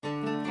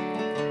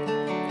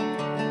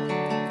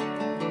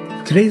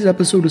Today's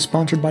episode is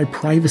sponsored by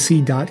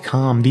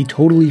Privacy.com, the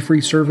totally free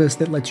service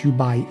that lets you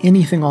buy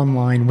anything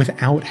online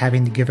without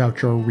having to give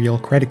out your real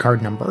credit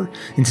card number.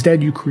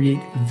 Instead, you create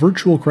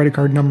virtual credit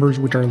card numbers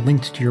which are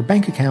linked to your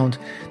bank account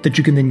that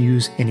you can then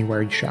use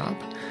anywhere you shop.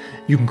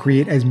 You can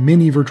create as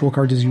many virtual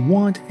cards as you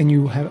want, and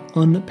you have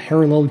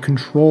unparalleled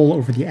control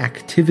over the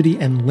activity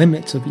and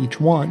limits of each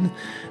one.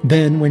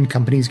 Then, when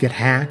companies get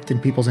hacked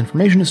and people's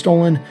information is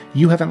stolen,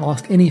 you haven't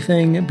lost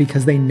anything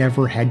because they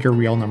never had your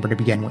real number to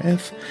begin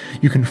with.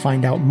 You can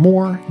find out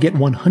more, get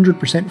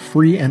 100%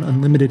 free and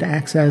unlimited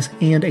access,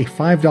 and a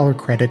 $5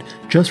 credit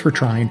just for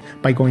trying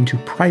by going to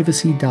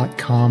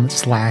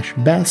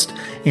privacy.com/best,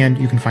 and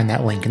you can find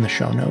that link in the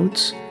show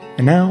notes.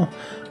 And now,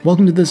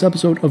 welcome to this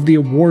episode of the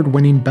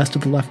award-winning Best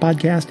of the Left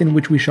podcast, in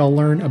which we shall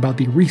learn about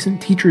the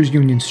recent teachers'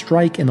 union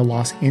strike in the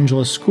Los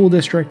Angeles School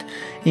District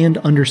and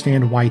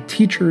understand why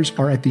teachers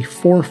are at the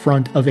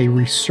forefront of a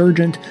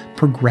resurgent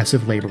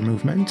progressive labor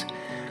movement.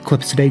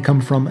 Clips today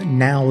come from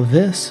Now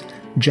This,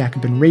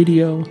 Jacobin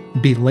Radio,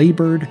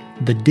 Belabored,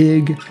 The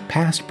Dig,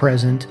 Past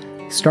Present,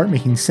 Start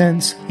Making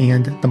Sense,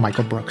 and The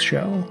Michael Brooks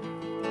Show.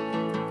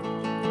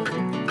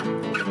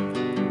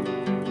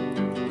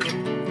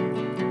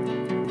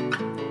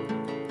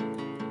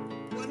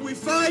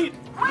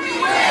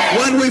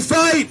 When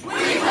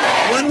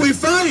we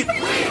fight.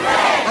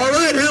 All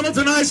right,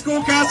 Hamilton High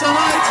School, Castle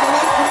Heights.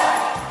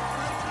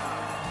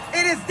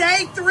 It is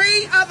day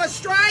 3 of a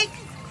strike,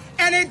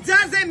 and it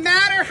doesn't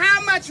matter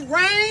how much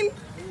rain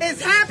is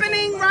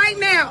happening right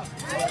now,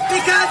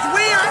 because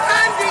we are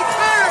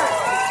undeterred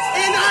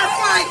in our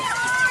fight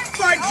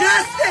for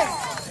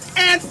justice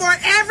and for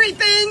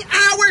everything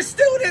our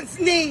students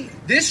need.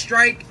 This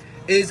strike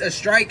is a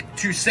strike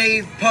to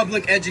save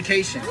public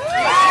education.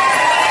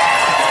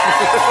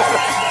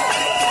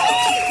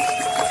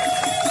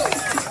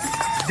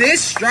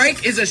 This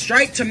strike is a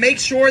strike to make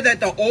sure that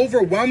the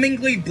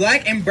overwhelmingly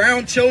black and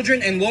brown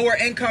children in lower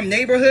income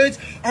neighborhoods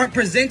aren't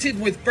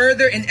presented with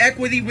further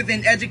inequity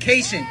within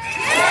education.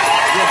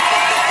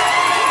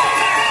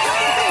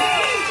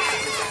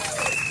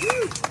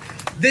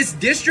 This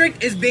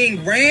district is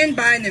being ran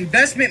by an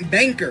investment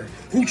banker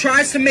who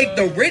tries to make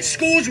the rich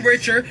schools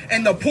richer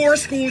and the poor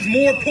schools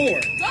more poor.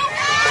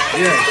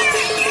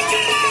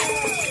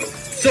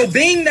 So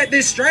being that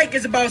this strike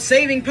is about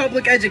saving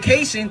public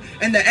education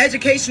and the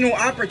educational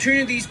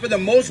opportunities for the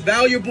most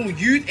valuable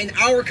youth in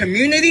our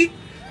community,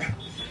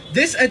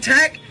 this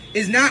attack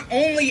is not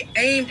only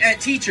aimed at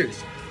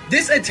teachers.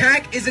 This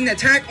attack is an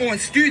attack on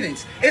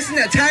students. It's an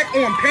attack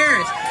on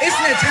parents. It's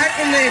an attack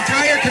on the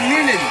entire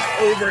community.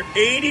 Over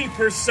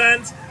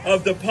 80%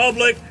 of the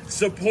public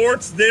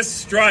supports this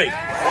strike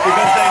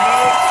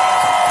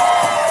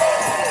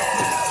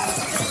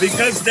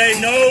because they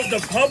know the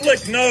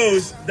public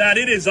knows that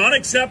it is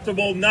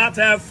unacceptable not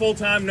to have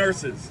full-time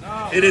nurses.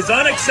 It is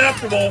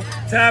unacceptable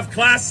to have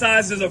class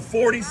sizes of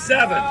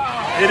 47.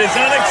 It is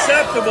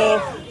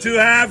unacceptable to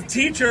have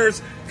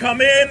teachers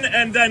come in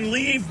and then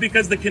leave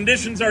because the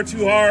conditions are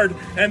too hard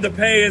and the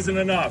pay isn't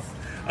enough.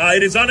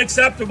 It is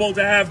unacceptable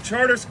to have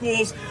charter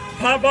schools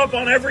pop up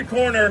on every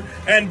corner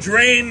and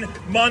drain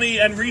money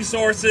and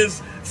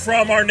resources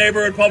from our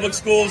neighborhood public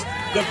schools.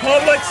 The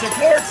public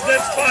supports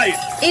this fight.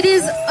 It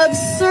is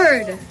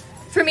absurd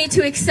for me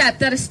to accept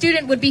that a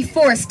student would be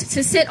forced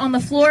to sit on the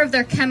floor of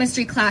their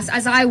chemistry class,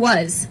 as I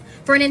was,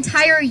 for an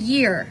entire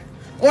year,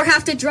 or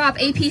have to drop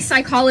AP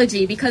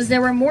Psychology because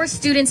there were more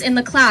students in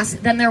the class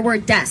than there were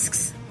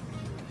desks.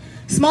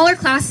 Smaller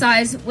class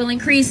size will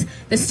increase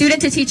the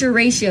student-to-teacher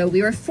ratio.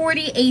 We were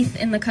 48th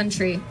in the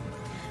country.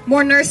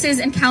 More nurses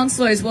and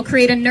counselors will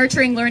create a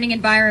nurturing learning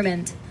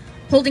environment.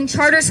 Holding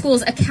charter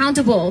schools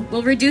accountable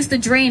will reduce the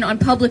drain on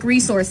public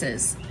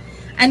resources.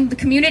 And the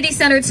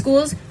community-centered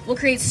schools will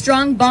create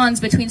strong bonds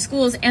between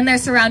schools and their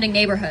surrounding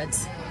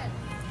neighborhoods.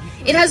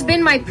 It has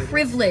been my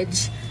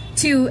privilege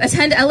to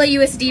attend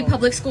LAUSD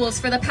public schools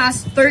for the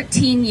past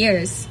 13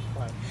 years.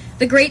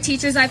 The great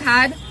teachers I've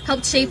had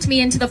helped shape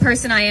me into the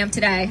person I am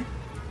today.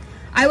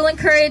 I will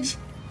encourage,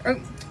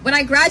 when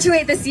I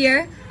graduate this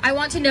year, I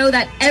want to know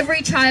that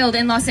every child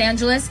in Los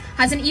Angeles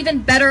has an even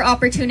better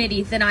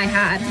opportunity than I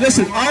had.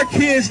 Listen, our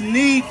kids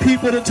need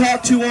people to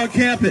talk to on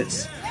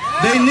campus.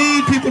 They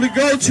need people to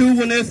go to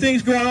when there are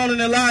things going on in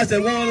their lives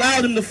that won't allow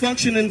them to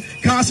function and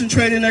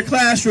concentrate in their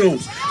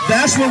classrooms.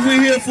 That's what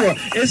we're here for.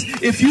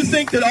 If you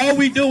think that all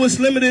we do is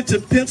limited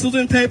to pencils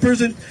and papers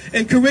and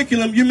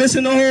curriculum, you're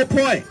missing the whole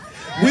point.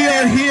 We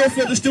are here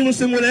for the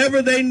students and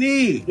whatever they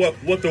need.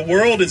 What the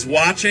world is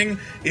watching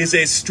is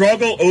a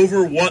struggle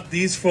over what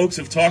these folks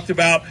have talked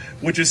about,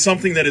 which is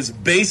something that is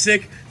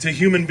basic to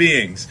human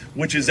beings,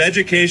 which is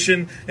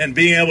education and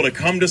being able to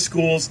come to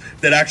schools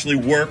that actually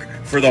work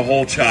for the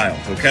whole child,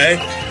 okay?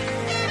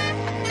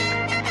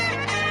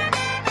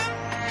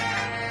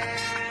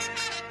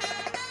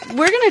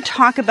 We're going to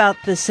talk about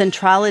the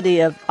centrality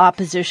of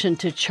opposition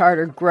to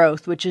charter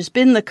growth, which has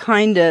been the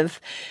kind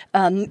of,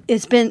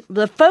 it's been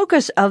the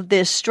focus of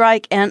this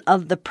strike and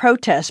of the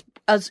protest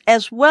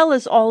as well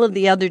as all of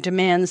the other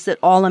demands that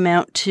all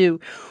amount to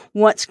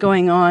what's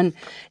going on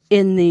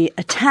in the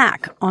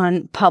attack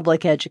on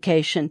public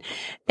education.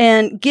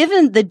 And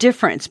given the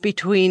difference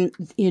between,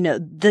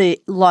 the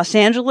Los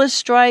Angeles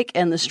strike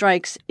and the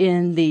strikes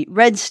in the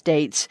red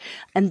states,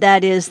 and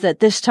that is that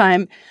this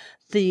time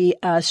the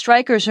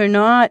strikers are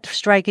not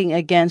striking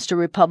against a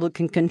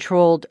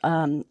Republican-controlled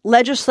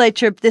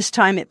legislature. This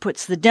time it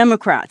puts the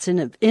Democrats in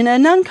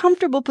an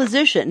uncomfortable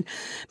position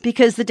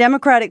because the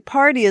Democratic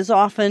Party is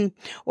often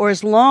or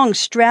has long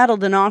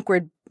straddled an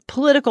awkward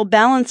political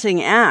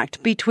balancing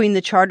act between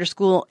the charter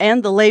school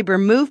and the labor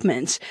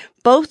movements,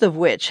 both of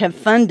which have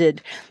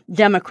funded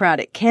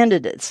Democratic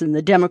candidates. And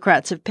the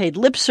Democrats have paid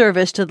lip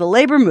service to the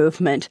labor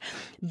movement,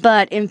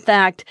 but in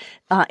fact,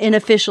 in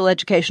official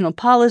educational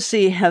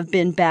policy have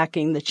been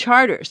backing the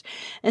charters.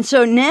 And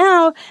so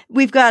now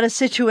we've got a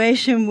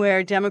situation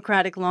where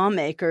Democratic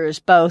lawmakers,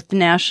 both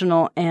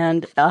national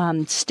and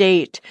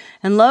state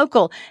and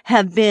local,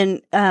 have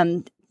been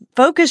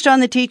focused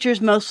on the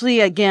teachers, mostly,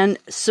 again,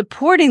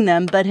 supporting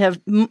them, but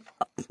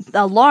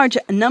a large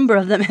number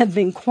of them have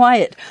been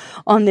quiet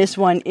on this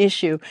one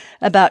issue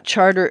about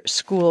charter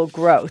school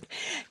growth.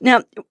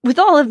 Now, with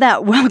all of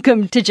that,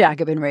 welcome to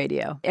Jacobin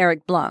Radio,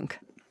 Eric Blanc.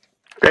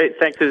 Great.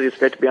 Thanks, Susie. It's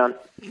great to be on.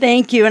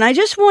 Thank you. And I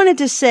just wanted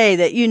to say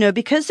that,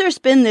 because there's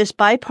been this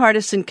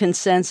bipartisan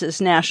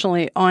consensus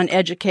nationally on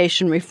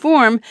education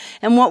reform,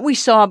 and what we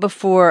saw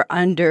before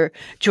under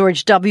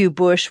George W.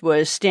 Bush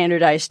was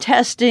standardized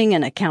testing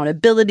and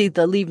accountability,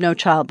 the Leave No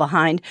Child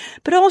Behind,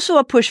 but also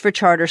a push for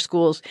charter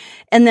schools,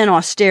 and then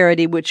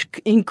austerity, which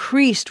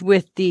increased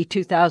with the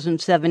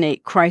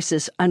 2007-8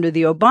 crisis under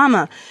the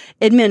Obama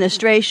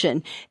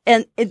administration.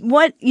 And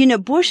what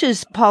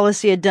Bush's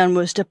policy had done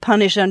was to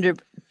punish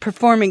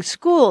underperforming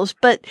schools,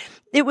 but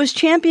it was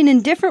championed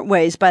in different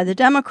ways by the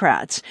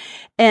Democrats.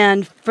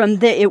 And from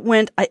there, it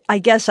went, I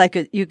guess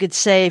you could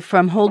say,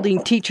 from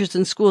holding teachers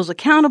and schools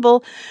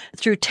accountable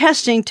through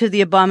testing to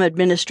the Obama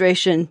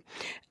administration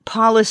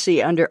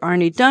policy under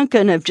Arne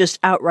Duncan of just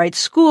outright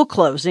school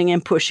closing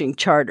and pushing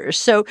charters.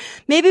 So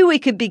maybe we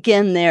could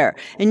begin there,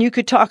 and you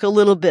could talk a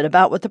little bit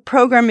about what the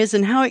program is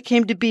and how it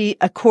came to be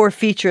a core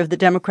feature of the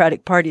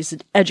Democratic Party's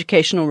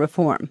educational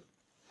reform.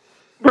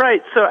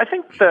 Right. So I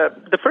think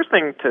the first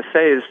thing to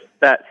say is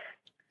that,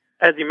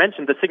 as you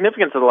mentioned, the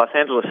significance of the Los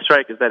Angeles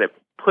strike is that it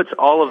puts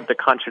all of the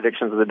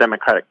contradictions of the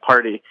Democratic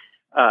Party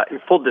in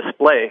full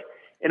display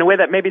in a way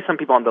that maybe some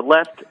people on the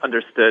left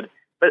understood,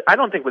 but I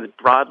don't think was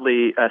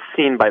broadly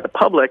seen by the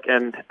public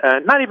and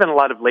not even a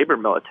lot of labor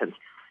militants.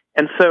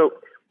 And so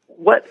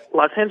what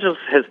Los Angeles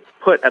has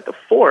put at the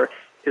fore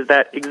is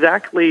that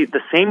exactly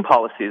the same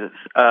policies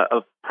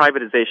of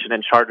privatization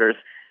and charters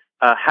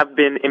have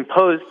been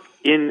imposed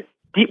in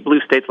deep blue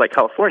states like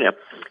California.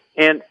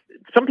 And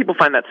some people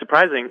find that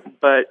surprising,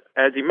 but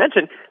as you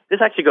mentioned,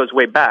 this actually goes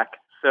way back.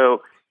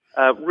 So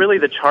really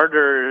the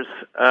charters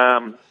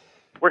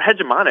were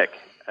hegemonic.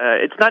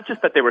 It's not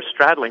just that they were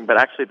straddling, but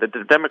actually the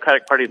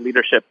Democratic Party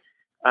leadership,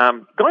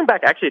 going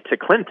back actually to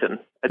Clinton,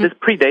 this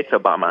predates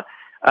Obama.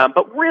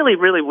 But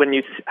really when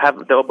you have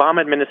the Obama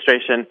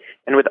administration,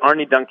 and with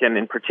Arne Duncan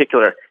in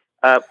particular,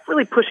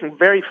 really pushing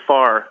very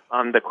far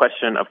on the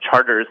question of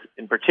charters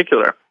in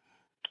particular.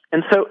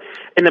 And so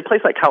in a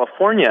place like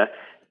California,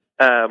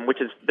 which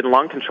has been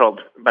long controlled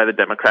by the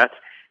Democrats,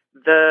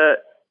 the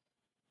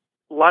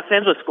Los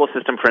Angeles school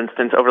system, for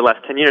instance, over the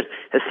last 10 years,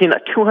 has seen a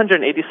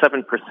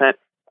 287%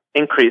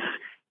 increase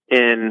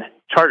in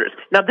charters.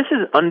 Now, this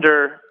is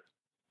under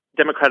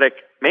Democratic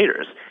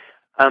mayors.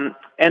 So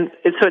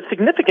it's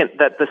significant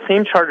that the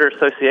same charter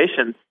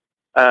associations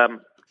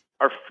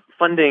are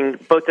funding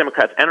both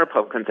Democrats and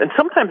Republicans. And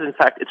sometimes, in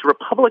fact, it's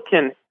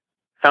Republican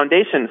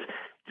foundations,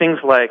 things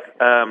like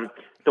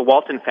the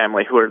Walton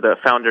family, who are the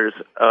founders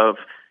of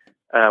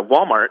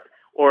Walmart,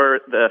 or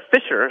the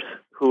Fishers,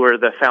 who are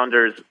the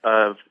founders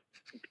of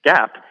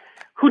Gap,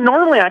 who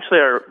normally actually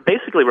are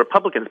basically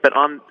Republicans, but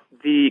on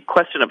the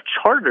question of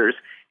charters,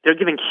 they're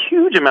giving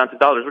huge amounts of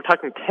dollars. We're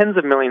talking tens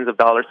of millions of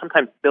dollars,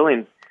 sometimes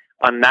billions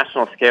on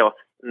national scale,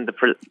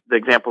 for the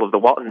example of the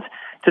Waltons,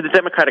 to the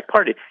Democratic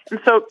Party. And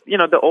so,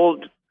 the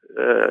old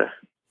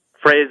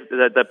phrase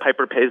that the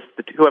piper pays,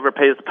 whoever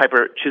pays the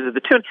piper chooses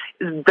the tune,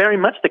 is very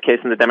much the case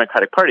in the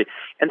Democratic Party.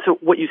 And so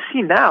what you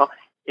see now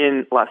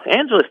in Los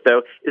Angeles,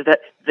 though, is that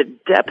the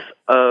depth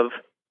of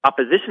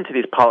opposition to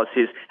these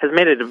policies has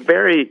made it a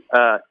very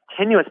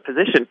tenuous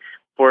position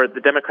for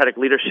the Democratic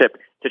leadership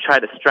to try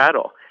to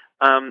straddle.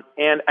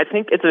 And I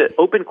think it's an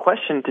open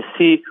question to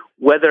see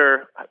what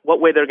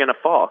way they're going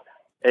to fall.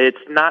 It's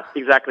not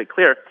exactly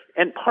clear.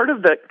 And part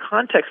of the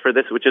context for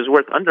this, which is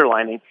worth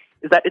underlining,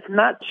 is that it's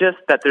not just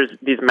that there's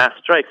these mass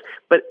strikes,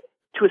 but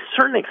to a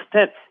certain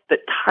extent, the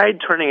tide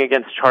turning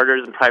against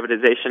charters and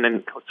privatization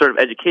and sort of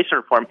education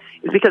reform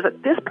is because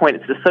at this point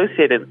it's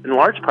associated in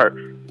large part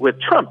with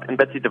Trump and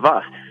Betsy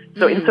DeVos.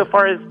 So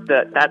insofar as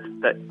that's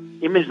the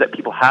image that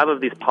people have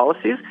of these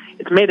policies,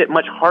 it's made it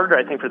much harder,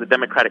 I think, for the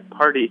Democratic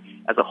Party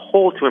as a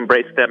whole to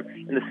embrace them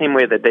in the same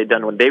way that they'd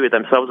done when they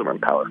themselves were in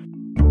power.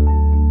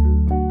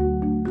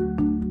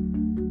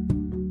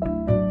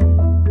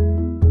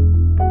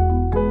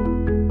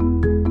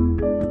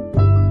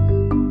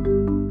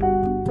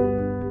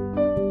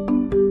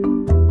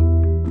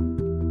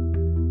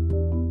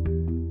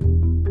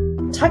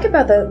 Talk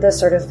about the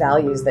sort of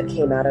values that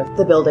came out of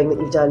the building that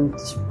you've done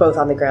both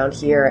on the ground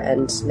here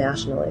and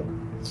nationally.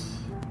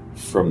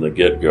 From the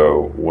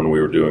get-go, when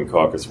we were doing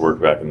caucus work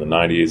back in the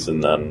 90s,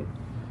 and then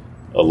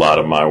a lot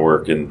of my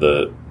work in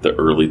the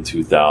early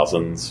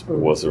 2000s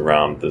was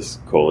around this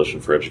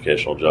Coalition for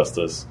Educational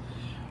Justice.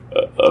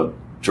 A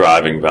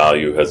driving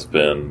value has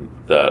been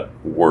that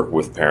work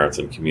with parents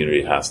and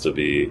community has to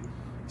be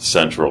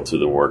central to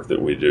the work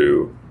that we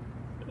do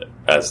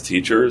as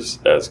teachers,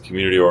 as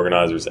community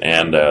organizers,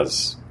 and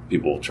as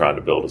people trying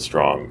to build a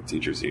strong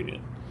teachers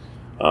union.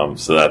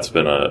 So that's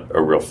been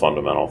a real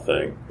fundamental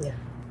thing. Yeah.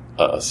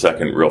 A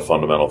second real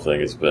fundamental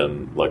thing has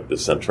been like the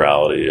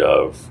centrality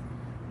of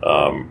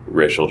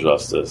racial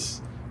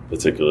justice,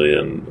 particularly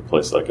in a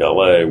place like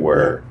LA,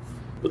 where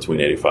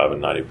between 85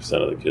 and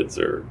 90% of the kids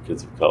are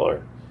kids of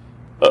color.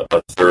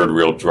 A third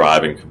real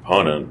driving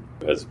component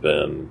has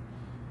been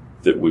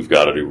that we've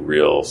got to do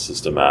real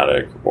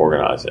systematic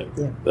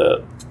organizing.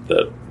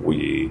 That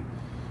we,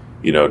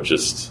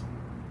 just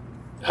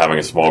having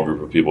a small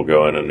group of people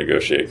go in and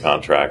negotiate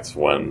contracts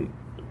when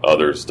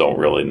others don't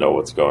really know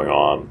what's going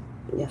on.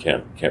 We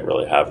can't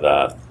really have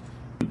that.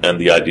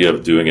 And the idea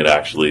of doing it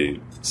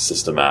actually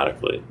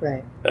systematically,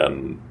 right,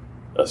 and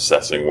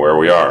assessing where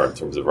we are in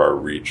terms of our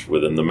reach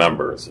within the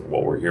members and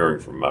what we're hearing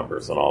from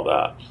members and all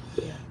that.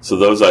 Yeah. So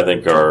those, I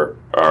think,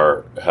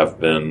 have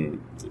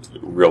been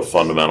real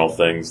fundamental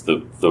things.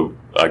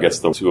 I guess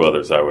the two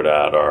others I would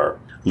add are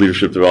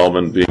leadership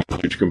development being a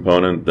huge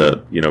component.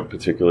 That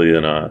particularly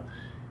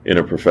in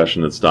a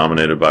profession that's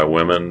dominated by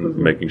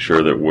women, making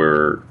sure that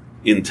we're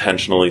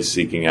intentionally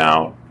seeking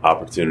out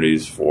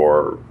opportunities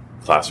for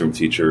classroom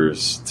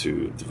teachers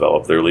to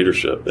develop their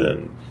leadership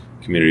in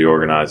community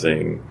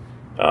organizing,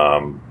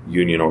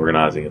 union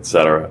organizing,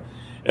 etc.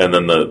 And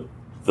then the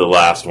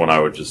last one I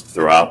would just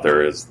throw out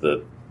there is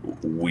that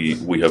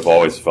we have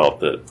always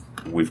felt that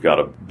we've got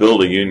to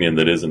build a union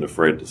that isn't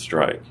afraid to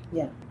strike.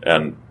 Yeah.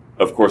 And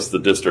of course, the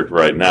district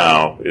right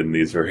now in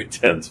these very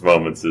tense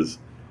moments is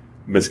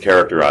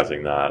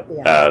mischaracterizing that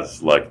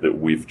as like that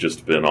we've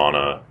just been on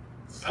a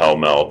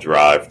pell-mell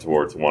drive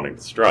towards wanting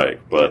to strike.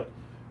 But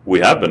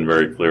we have been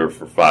very clear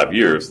for 5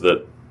 years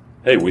that,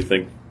 hey, we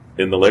think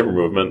in the labor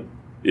movement,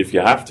 if you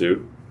have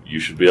to,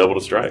 you should be able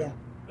to strike.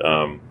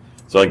 Yeah.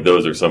 So I think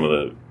those are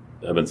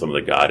have been some of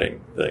the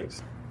guiding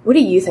things. What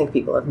do you think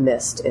people have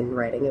missed in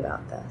writing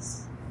about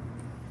this?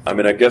 I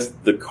mean, I guess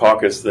the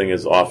caucus thing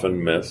is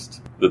often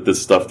missed, that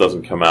this stuff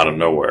doesn't come out of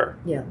nowhere.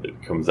 Yeah.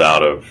 It comes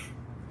out of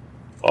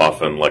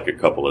often like a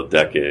couple of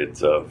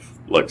decades of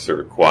like sort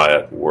of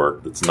quiet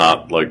work that's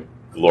not like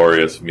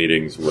glorious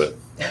meetings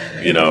with,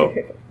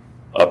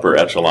 upper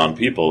echelon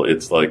people.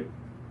 It's like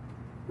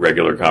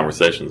regular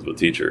conversations with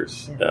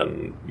teachers.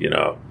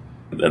 Yeah.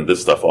 And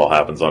this stuff all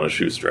happens on a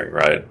shoestring,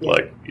 right? Yeah.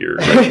 Like you're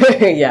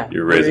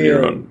raising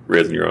your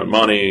own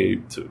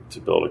money to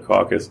build a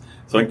caucus.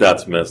 So I think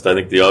that's missed. I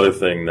think the other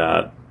thing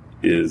that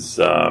is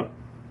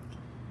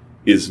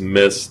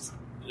missed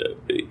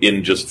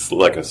in just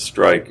like a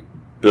strike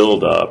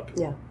build up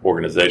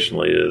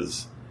organizationally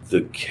is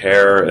the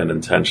care and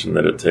intention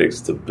that it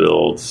takes to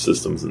build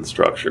systems and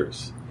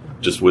structures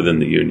just within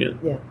the union.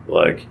 Yeah.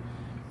 Like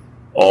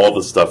all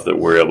the stuff that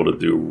we're able to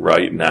do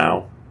right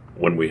now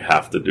when we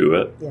have to do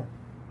it,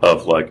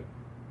 of like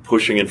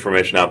pushing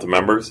information out to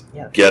members,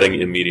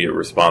 getting immediate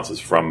responses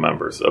from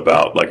members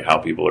about like how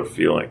people are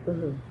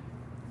feeling,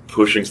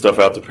 pushing stuff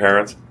out to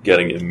parents,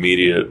 getting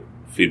immediate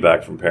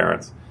feedback from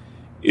parents.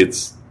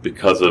 It's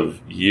because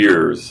of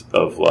years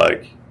of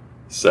like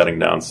setting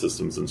down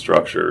systems and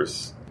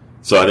structures.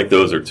 So I think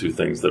those are two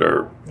things that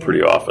are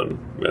pretty often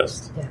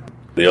missed. Yeah.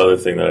 The other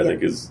thing that I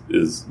think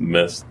is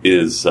missed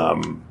is,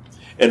 and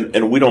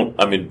we don't,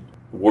 I mean,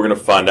 we're going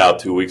to find out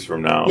 2 weeks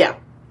from now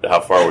how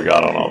far we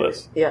got on all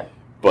this. Yeah.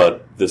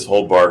 But this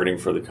whole bargaining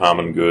for the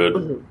common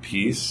good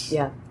piece,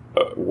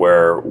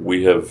 where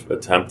we have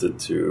attempted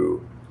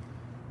to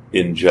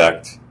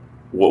inject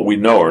what we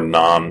know are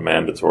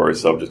non-mandatory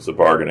subjects of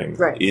bargaining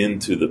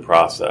into the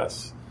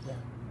process,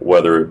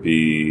 whether it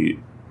be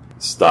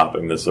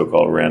stopping the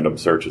so-called random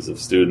searches of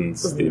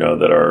students,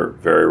 that are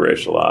very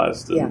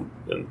racialized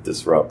and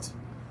disrupt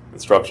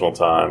instructional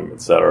time,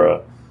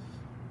 etc.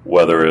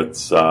 Whether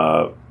it's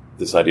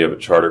this idea of a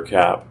charter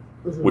cap,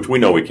 which we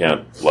know we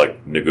can't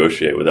like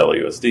negotiate with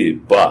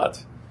LAUSD,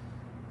 but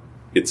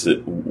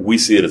we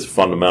see it as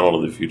fundamental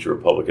to the future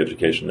of public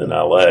education in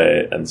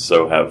LA, and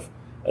so have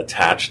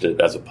attached it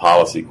as a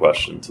policy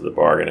question to the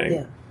bargaining.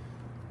 Yeah.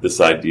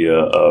 This idea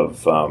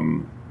of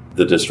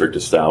the district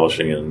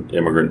establishing an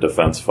immigrant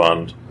defense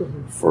fund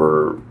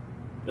for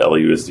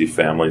LAUSD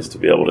families to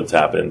be able to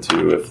tap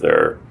into if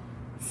they're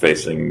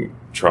facing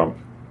Trump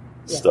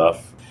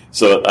stuff.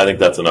 So I think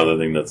that's another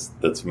thing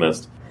that's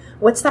missed.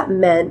 What's that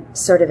meant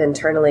sort of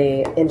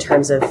internally in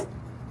terms of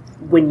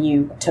when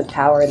you took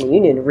power in the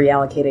union,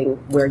 reallocating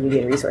where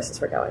union resources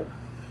were going?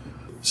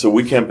 So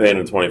we campaigned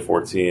in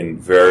 2014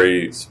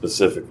 very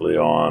specifically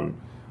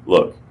on,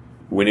 look,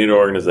 we need an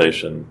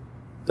organization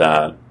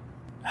that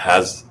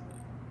has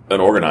an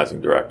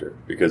organizing director,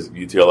 because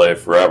UTLA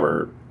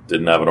forever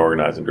didn't have an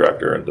organizing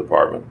director and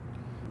department.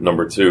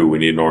 Number two, we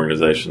need an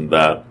organization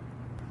that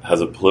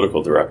has a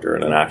political director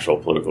and an actual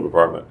political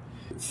department.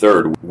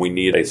 Third, we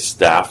need a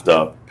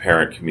staffed-up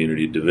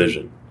parent-community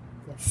division.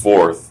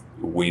 Fourth,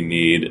 we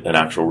need an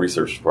actual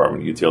research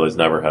department. UTLA's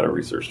never had a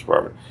research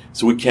department.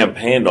 So we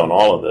campaigned on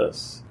all of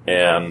this,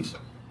 and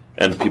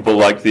people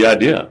liked the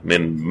idea. I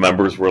mean,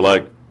 members were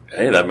like,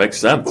 hey, that makes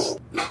sense.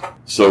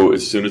 So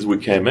as soon as we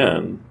came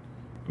in,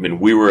 I mean,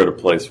 we were at a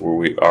place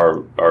where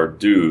our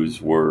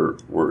dues were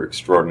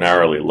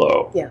extraordinarily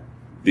low. Yeah.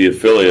 The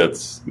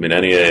affiliates, I mean,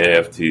 NEA,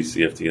 AFT,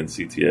 CFT, and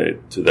CTA,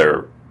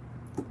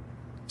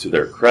 to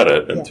their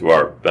credit and to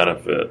our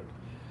benefit,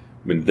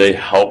 I mean, they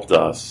helped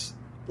us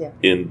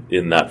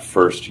in that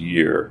first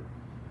year,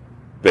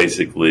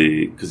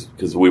 basically,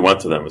 because we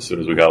went to them as soon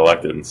as we got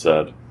elected and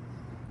said,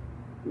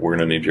 we're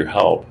going to need your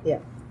help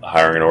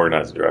hiring an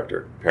organizing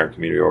director, parent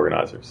community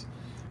organizers.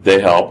 They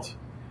helped.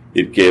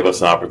 It gave us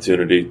an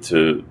opportunity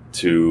to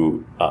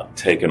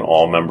take an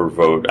all-member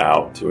vote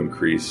out to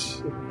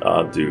increase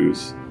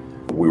dues.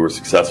 We were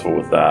successful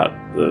with that.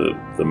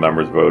 The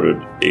members voted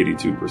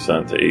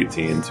 82% to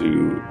 18%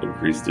 to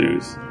increase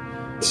dues.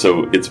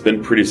 So it's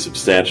been pretty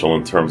substantial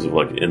in terms of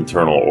like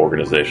internal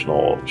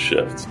organizational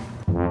shifts.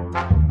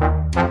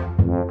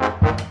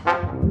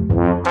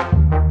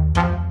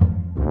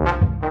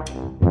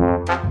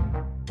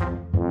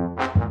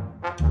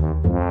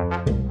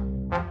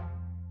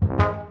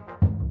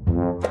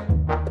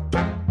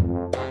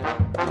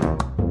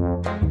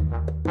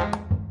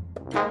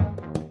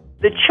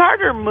 The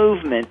charter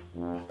movement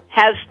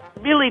has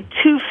really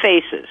two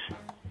faces.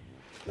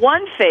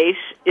 One face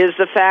is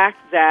the fact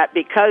that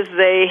because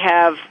they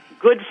have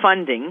good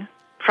funding,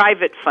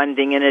 private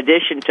funding in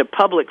addition to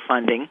public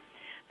funding,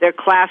 their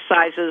class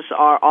sizes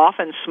are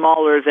often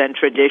smaller than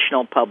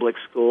traditional public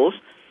schools,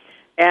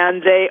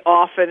 and they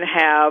often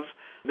have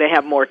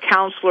more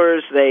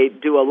counselors. They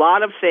do a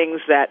lot of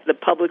things that the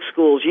public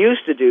schools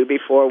used to do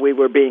before we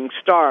were being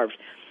starved.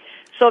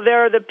 So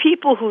there are the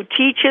people who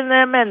teach in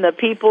them and the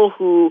people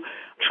who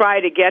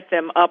try to get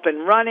them up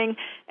and running.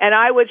 And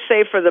I would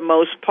say for the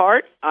most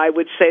part, I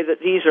would say that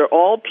these are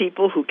all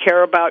people who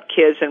care about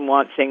kids and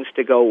want things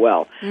to go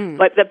well.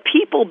 But the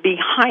people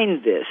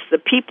behind this, the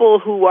people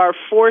who are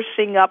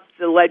forcing up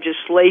the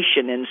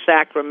legislation in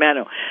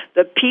Sacramento,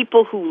 the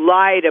people who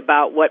lied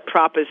about what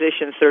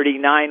Proposition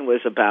 39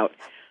 was about,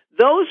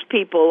 those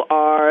people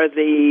are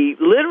the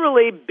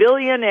literally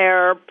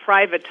billionaire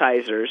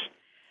privatizers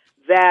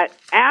that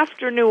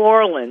after New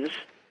Orleans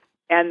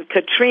and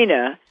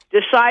Katrina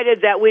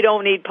decided that we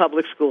don't need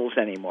public schools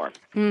anymore.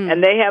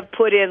 And they have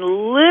put in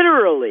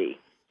literally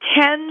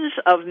tens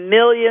of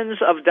millions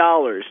of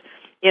dollars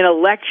in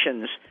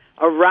elections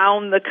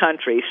around the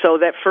country so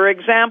that, for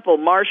example,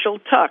 Marshall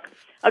Tuck,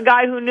 a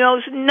guy who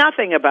knows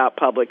nothing about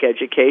public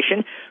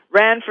education,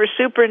 ran for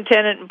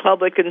superintendent in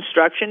public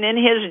instruction. In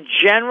his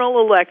general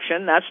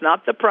election, that's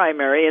not the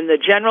primary, in the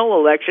general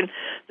election,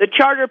 the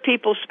charter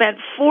people spent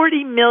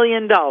 $40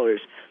 million.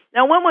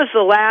 Now, when was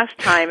the last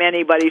time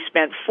anybody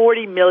spent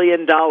 $40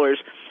 million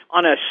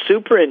on a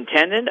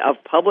superintendent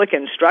of public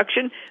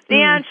instruction?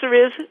 The answer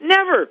is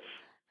never.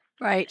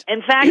 Right.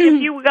 In fact,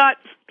 if you got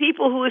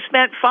people who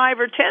spent $5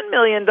 or $10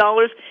 million,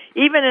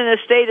 even in a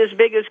state as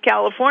big as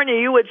California,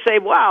 you would say,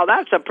 wow,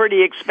 that's a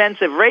pretty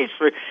expensive race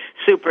for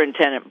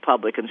superintendent of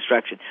public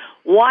instruction.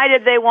 Why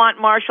did they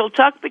want Marshall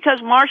Tuck? Because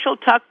Marshall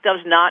Tuck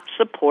does not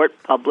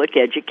support public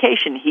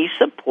education. He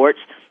supports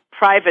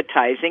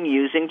privatizing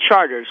using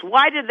charters.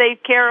 Why do they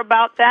care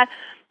about that?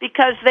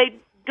 Because they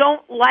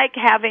don't like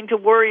having to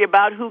worry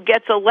about who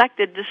gets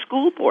elected to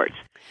school boards.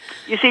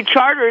 You see,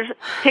 charters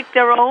pick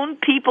their own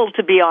people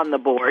to be on the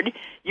board.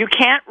 You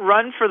can't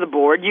run for the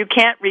board. You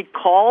can't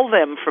recall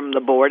them from the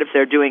board if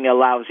they're doing a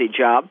lousy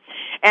job.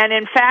 And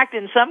in fact,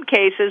 in some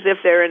cases, if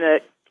they're in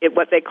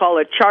what they call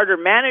a charter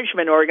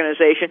management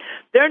organization,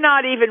 they're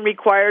not even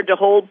required to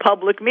hold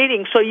public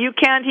meetings, so you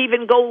can't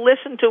even go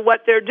listen to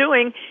what they're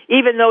doing,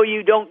 even though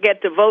you don't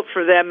get to vote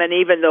for them and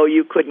even though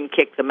you couldn't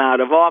kick them out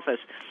of office.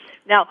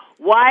 Now,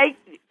 why,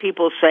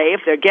 people say,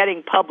 if they're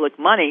getting public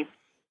money,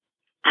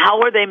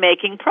 how are they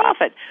making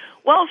profit?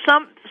 Well,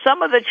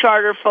 some of the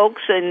charter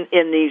folks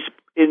in these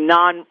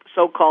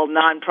so-called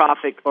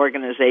nonprofit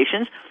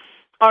organizations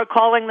are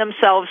calling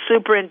themselves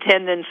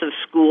superintendents of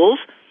schools.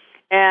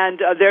 And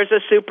there's a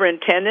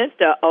superintendent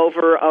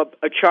over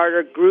a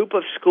charter group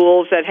of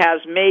schools that has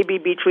maybe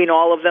between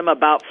all of them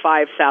about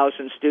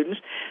 5,000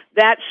 students.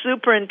 That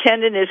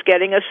superintendent is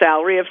getting a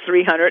salary of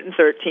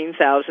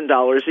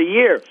 $313,000 a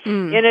year.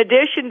 In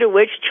addition to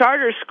which,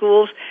 charter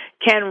schools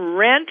can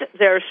rent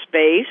their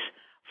space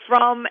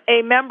from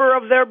a member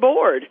of their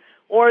board,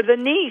 or the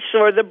niece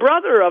or the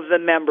brother of the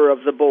member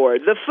of the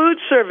board. The food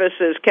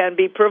services can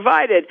be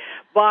provided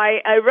by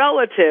a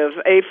relative,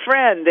 a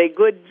friend, a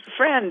good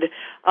friend.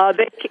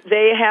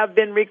 They have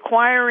been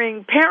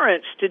requiring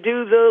parents to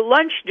do the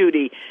lunch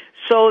duty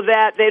so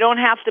that they don't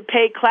have to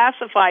pay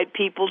classified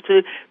people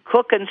to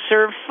cook and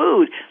serve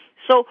food.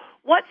 So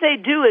what they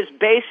do is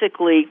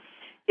basically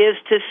is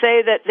to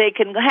say that they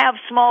can have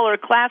smaller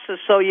classes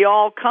so you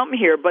all come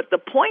here. But the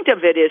point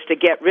of it is to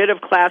get rid of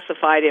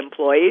classified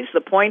employees.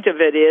 The point of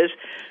it is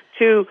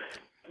to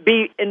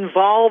be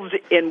involved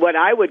in what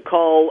I would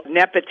call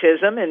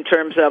nepotism in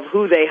terms of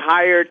who they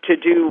hire to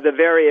do the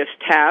various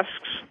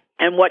tasks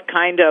and what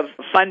kind of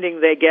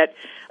funding they get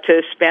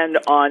to spend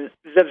on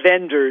the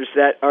vendors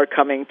that are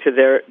coming to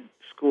their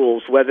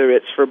schools, whether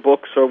it's for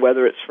books or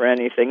whether it's for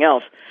anything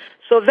else.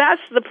 So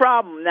that's the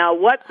problem. Now,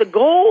 what the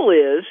goal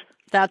is,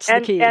 that's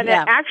the key. And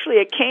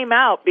it came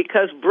out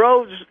because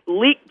Broad's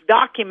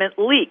document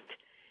leaked.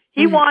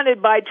 He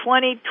wanted by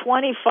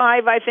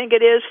 2025, I think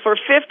it is, for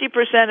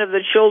 50% of the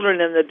children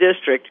in the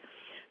district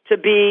to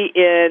be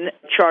in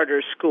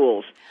charter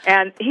schools.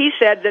 And he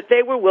said that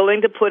they were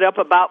willing to put up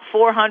about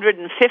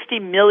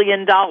 $450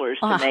 million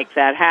to make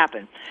that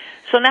happen.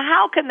 So now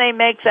how can they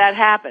make that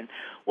happen?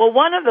 Well,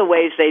 one of the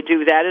ways they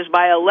do that is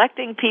by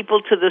electing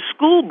people to the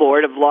school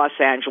board of Los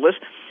Angeles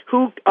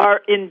who are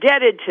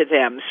indebted to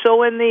them.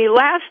 So in the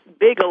last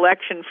big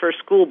election for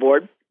school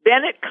board,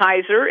 Bennett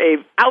Kaiser,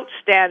 an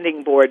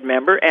outstanding board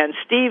member, and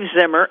Steve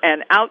Zimmer,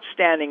 an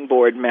outstanding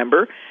board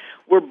member,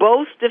 were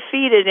both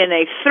defeated in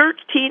a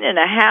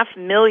 $13.5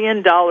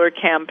 million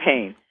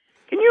campaign.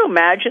 Can you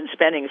imagine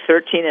spending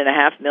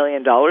 $13.5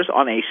 million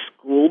on a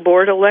school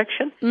board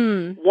election?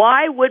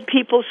 Why would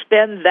people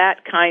spend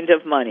that kind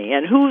of money?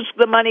 And who's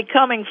the money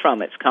coming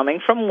from? It's coming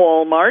from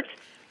Walmart,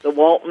 the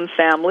Walton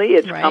family.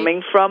 It's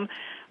coming from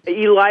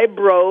Eli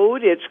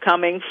Broad. It's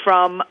coming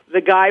from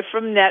the guy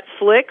from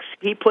Netflix.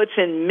 He puts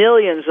in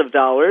millions of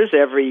dollars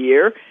every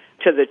year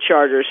to the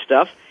charter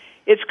stuff.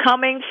 It's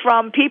coming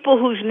from people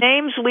whose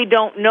names we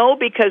don't know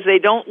because they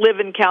don't live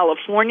in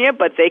California,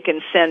 but they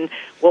can send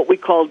what we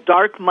call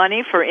dark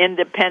money for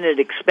independent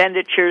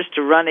expenditures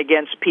to run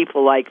against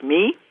people like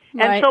me.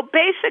 And so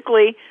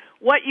basically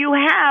what you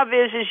have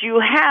is you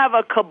have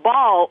a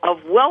cabal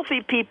of wealthy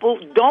people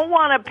don't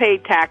want to pay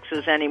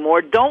taxes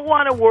anymore, don't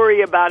want to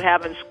worry about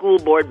having school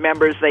board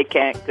members they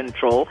can't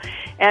control,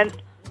 and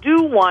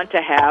do want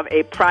to have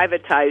a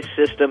privatized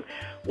system.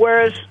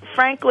 Whereas,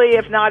 frankly,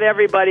 if not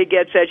everybody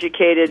gets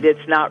educated,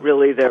 it's not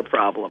really their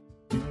problem.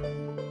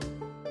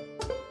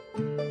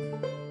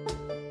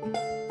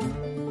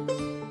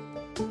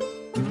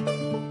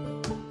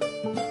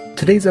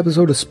 Today's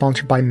episode is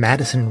sponsored by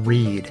Madison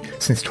Reed.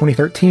 Since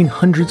 2013,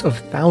 hundreds of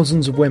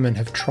thousands of women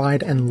have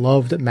tried and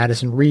loved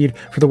Madison Reed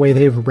for the way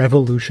they have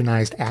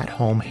revolutionized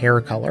at-home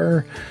hair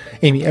color.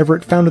 Amy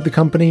Everett founded the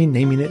company,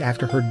 naming it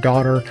after her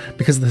daughter,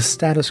 because the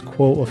status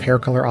quo of hair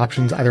color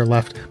options either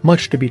left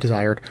much to be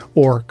desired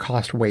or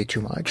cost way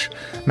too much.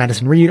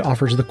 Madison Reed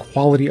offers the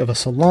quality of a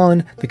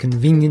salon, the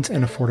convenience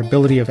and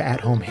affordability of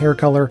at-home hair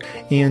color,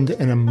 and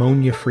an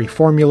ammonia-free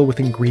formula with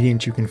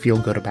ingredients you can feel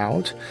good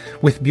about.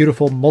 With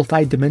beautiful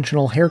multi-dimensional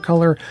hair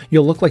color,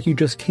 you'll look like you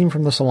just came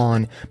from the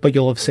salon, but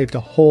you'll have saved a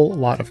whole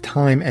lot of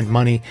time and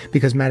money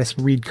because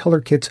Madison Reed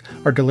color kits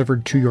are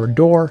delivered to your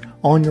door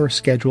on your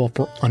schedule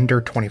for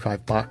under $25.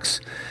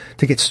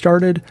 To get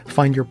started,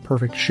 find your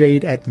perfect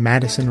shade at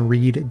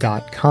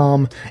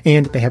madisonreed.com,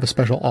 and they have a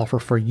special offer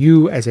for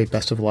you as a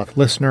Best of Left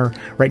listener.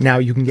 Right now,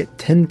 you can get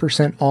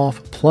 10%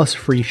 off plus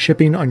free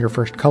shipping on your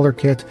first color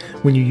kit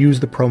when you use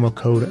the promo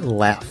code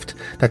LEFT.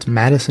 That's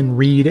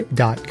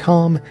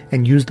madisonreed.com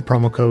and use the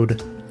promo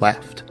code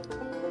LEFT.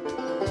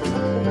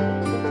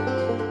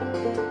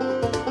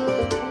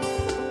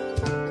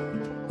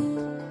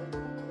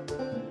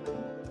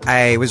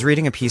 I was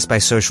reading a piece by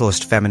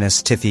socialist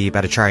feminist Tiffy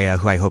Bhattacharya,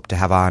 who I hope to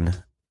have on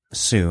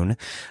soon,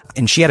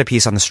 and she had a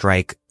piece on the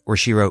strike where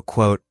she wrote,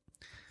 quote,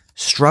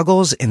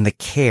 "Struggles in the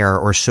care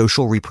or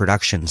social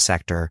reproduction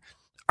sector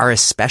are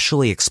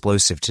especially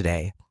explosive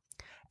today,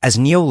 as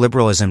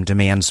neoliberalism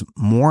demands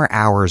more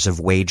hours of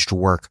waged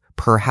work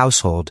per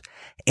household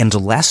and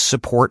less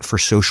support for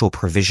social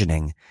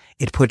provisioning.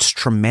 It puts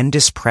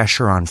tremendous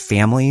pressure on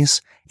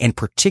families and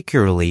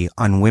particularly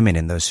on women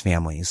in those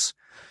families.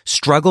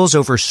 Struggles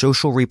over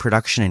social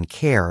reproduction and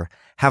care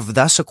have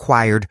thus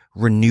acquired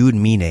renewed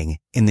meaning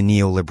in the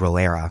neoliberal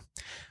era."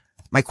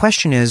 My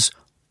question is,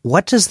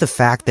 what does the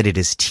fact that it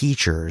is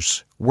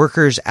teachers,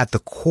 workers at the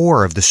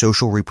core of the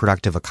social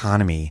reproductive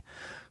economy,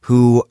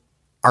 who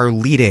are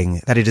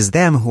leading, that it is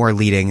them who are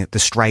leading the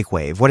strike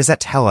wave, what does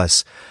that tell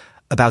us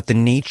about the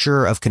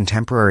nature of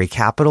contemporary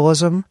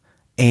capitalism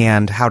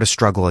and how to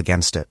struggle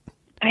against it?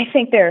 I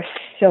think there are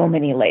so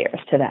many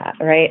layers to that,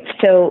 right?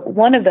 So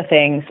one of the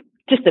things,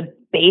 just a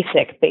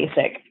basic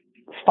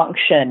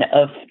function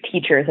of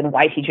teachers and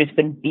why teachers have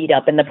been beat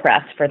up in the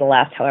press for the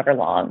last however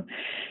long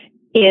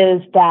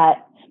is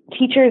that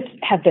teachers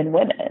have been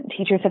women.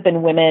 Teachers have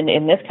been women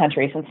in this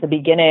country since the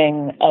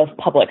beginning of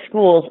public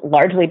schools,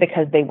 largely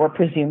because they were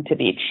presumed to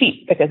be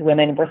cheap, because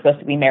women were supposed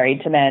to be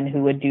married to men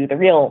who would do the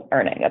real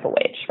earning of a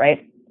wage,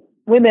 right?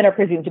 Women are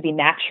presumed to be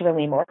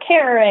naturally more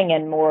caring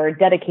and more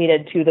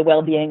dedicated to the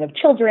well-being of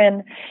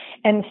children.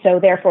 And so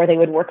therefore they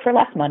would work for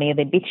less money,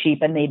 they'd be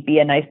cheap, and they'd be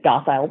a nice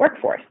docile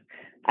workforce.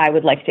 I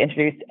would like to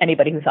introduce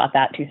anybody who thought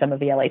that to some of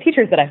the LA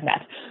teachers that I've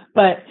met.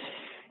 But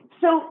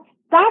so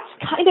that's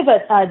kind of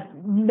a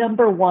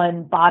number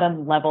one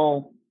bottom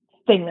level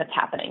thing that's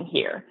happening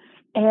here.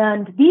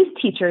 And these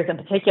teachers in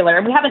particular,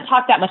 and we haven't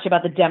talked that much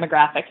about the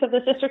demographics of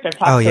this district, or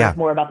talked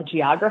more about the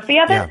geography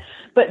of it,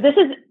 but this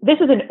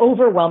is an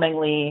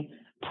overwhelmingly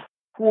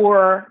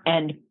poor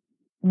and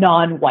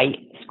non-white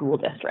school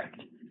district,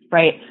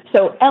 right?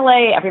 So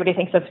LA, everybody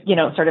thinks of,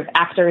 sort of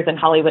actors and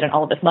Hollywood and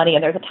all of this money,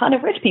 and there's a ton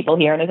of rich people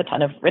here, and there's a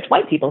ton of rich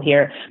white people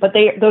here, but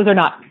those are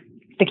not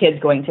the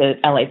kids going to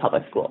LA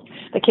public schools.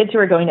 The kids who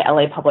are going to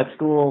LA public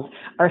schools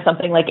are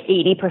something like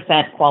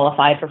 80%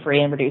 qualified for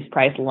free and reduced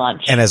price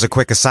lunch. And as a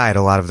quick aside,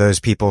 a lot of those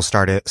people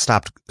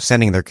stopped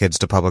sending their kids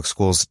to public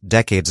schools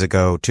decades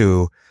ago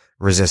to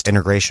resist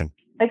integration.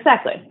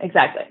 Exactly.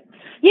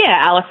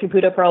 Yeah, Alex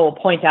Caputo-Pearl will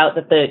point out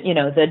that the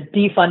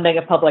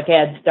defunding of public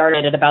ed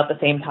started at about the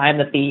same time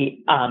that the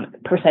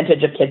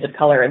percentage of kids of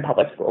color in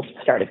public schools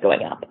started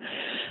going up.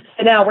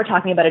 So now we're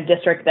talking about a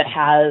district that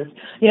has,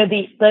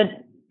 the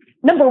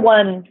number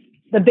one,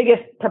 the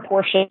biggest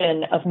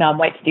proportion of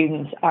non-white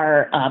students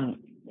are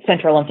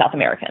Central and South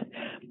American,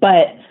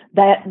 but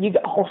that you've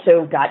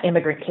also got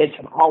immigrant kids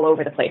from all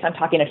over the place. I'm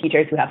talking to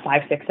teachers who have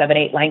 5, 6, 7,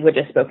 8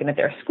 languages spoken at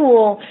their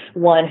school.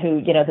 One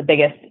who, the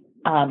biggest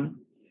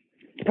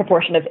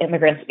proportion of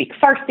immigrants speak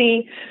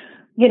Farsi.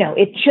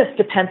 It just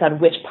depends on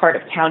which part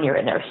of town you're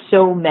in. There are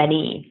so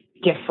many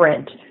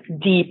different,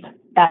 deep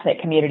ethnic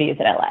communities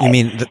in LA. You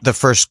mean the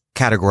first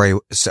category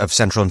of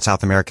Central and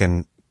South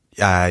American?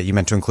 You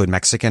meant to include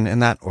Mexican in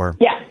that, or?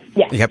 Yeah.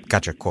 Yep,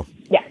 gotcha, cool.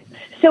 Yeah.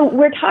 So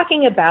we're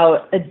talking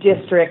about a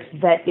district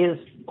that is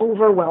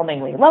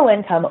overwhelmingly low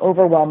income,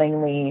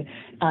 overwhelmingly,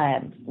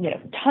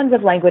 tons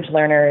of language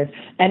learners,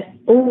 and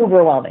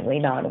overwhelmingly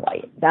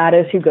non-white. That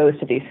is who goes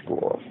to these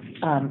schools.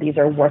 These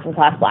are working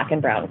class Black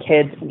and brown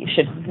kids. We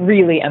should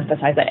really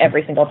emphasize that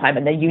every single time,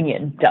 and the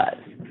union does.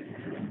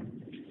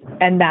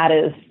 And that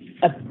is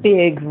a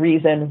big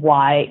reason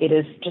why it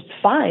is just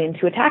fine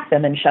to attack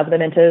them and shove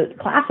them into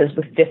classes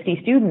with 50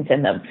 students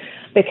in them,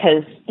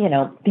 because,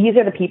 these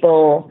are the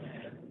people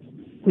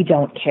we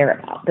don't care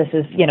about. This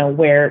is,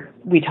 where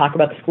we talk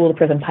about the school to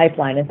prison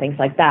pipeline and things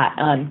like that.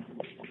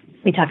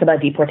 We talk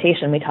about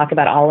deportation. We talk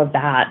about all of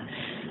that.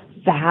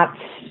 That's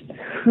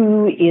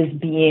who is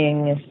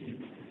being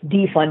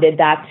defunded.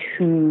 That's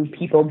who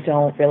people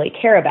don't really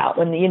care about.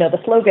 When, the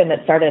slogan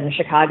that started in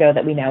Chicago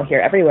that we now hear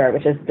everywhere,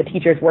 which is the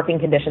teachers' working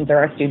conditions are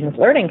our students'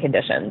 learning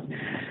conditions.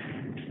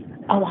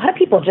 A lot of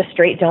people just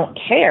straight don't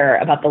care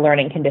about the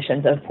learning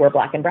conditions of poor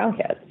Black and brown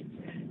kids.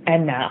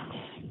 And that's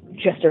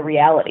just a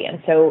reality.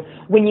 And so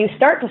when you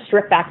start to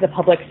strip back the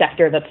public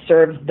sector that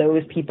serves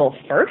those people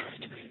first,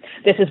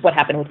 this is what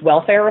happened with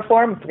welfare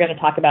reform. If we're going to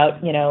talk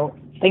about,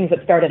 things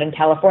that started in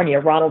California,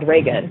 Ronald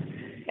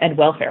Reagan and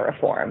welfare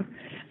reform.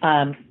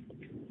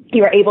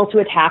 You were able to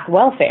attack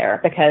welfare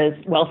because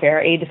welfare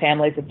aid to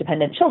families with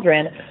dependent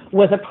children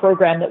was a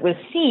program that was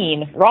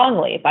seen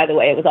wrongly. By the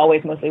way, it was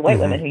always mostly white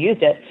women who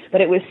used it,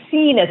 but it was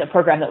seen as a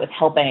program that was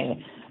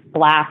helping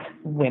Black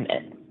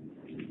women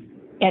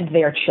and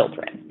their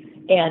children.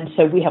 And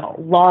so we have a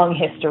long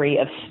history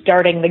of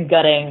starting the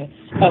gutting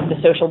of the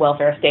social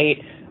welfare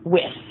state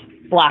with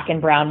Black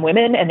and brown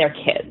women and their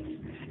kids.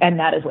 And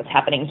that is what's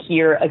happening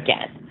here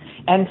again.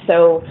 And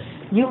so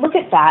you look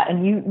at that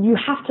and you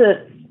have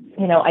to,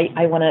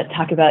 I want to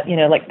talk about,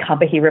 like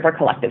Combahee River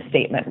Collective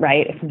statement,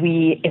 right?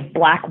 If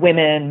Black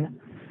women,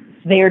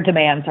 their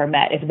demands are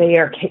met, if they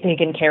are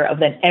taken care of,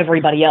 then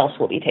everybody else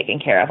will be taken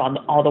care of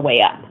all the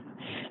way up.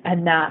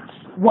 And that's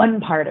one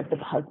part of the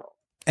puzzle.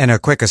 And a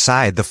quick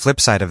aside, the flip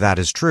side of that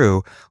is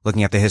true.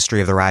 Looking at the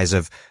history of the rise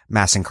of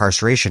mass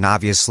incarceration,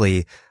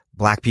 obviously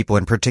Black people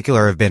in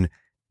particular have been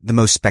the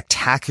most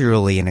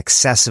spectacularly and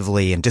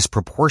excessively and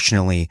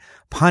disproportionately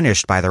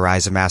punished by the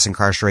rise of mass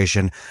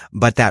incarceration.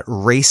 But that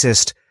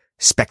racist,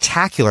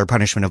 spectacular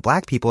punishment of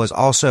Black people has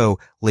also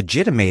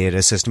legitimated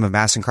a system of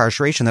mass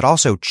incarceration that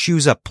also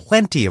chews up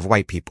plenty of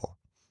white people.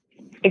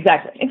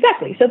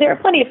 Exactly. So there are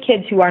plenty of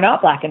kids who are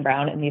not Black and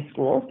brown in these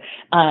schools.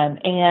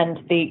 And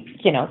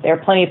there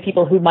are plenty of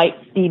people who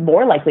might be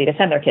more likely to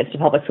send their kids to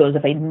public schools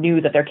if they knew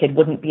that their kid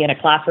wouldn't be in a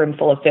classroom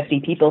full of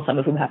 50 people, some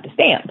of whom have to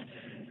stand.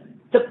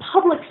 The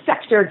public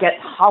sector gets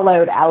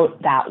hollowed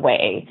out that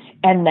way,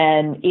 and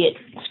then it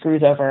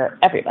screws over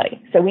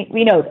everybody. So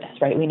we know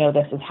this, right? We know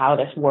this is how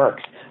this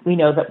works. We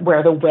know that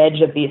where the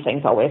wedge of these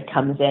things always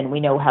comes in.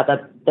 We know how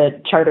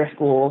the charter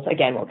schools,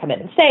 again, will come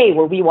in and say,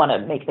 well, we want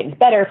to make things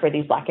better for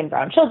these Black and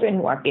brown children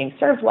who aren't being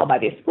served well by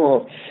these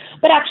schools.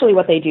 But actually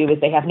what they do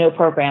is they have no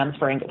programs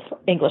for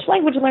English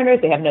language learners.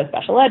 They have no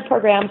special ed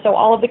programs. So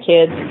all of the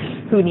kids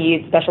who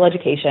need special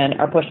education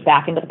are pushed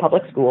back into the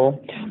public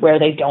school where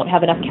they don't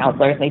have enough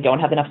counselors, and they don't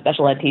have enough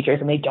special ed teachers,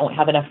 and they don't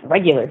have enough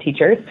regular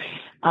teachers.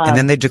 And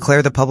then they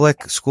declare the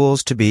public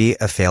schools to be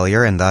a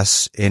failure and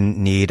thus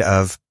in need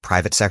of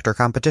private sector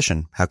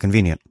competition. How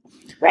convenient.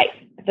 Right.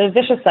 The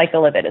vicious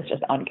cycle of it is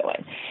just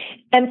ongoing.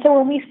 And so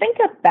when we think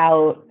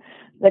about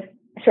the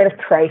sort of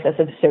crisis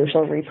of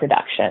social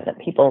reproduction that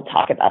people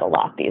talk about a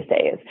lot these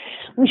days,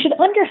 we should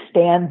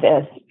understand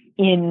this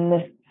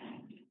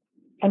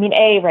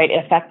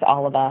it affects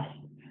all of us,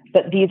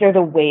 but these are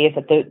the ways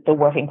that the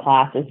working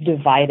class is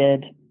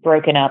divided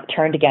broken up,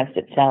 turned against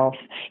itself,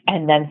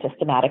 and then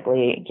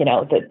systematically,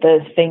 the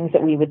things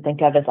that we would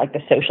think of as like the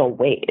social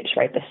wage,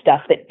 right? The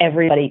stuff that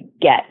everybody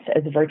gets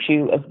as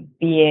virtue of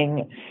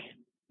being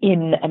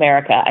in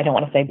America. I don't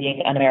want to say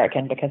being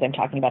un-American because I'm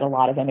talking about a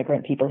lot of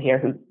immigrant people here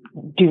who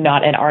do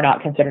not and are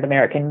not considered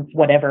American,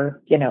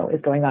 whatever,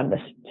 is going on in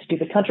this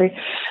stupid country.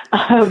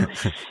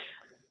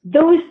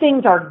 Those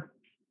things are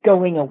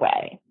going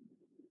away.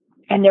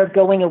 And they're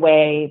going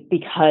away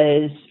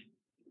because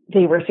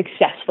they were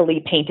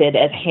successfully painted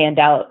as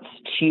handouts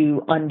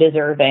to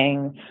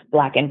undeserving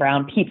Black and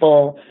brown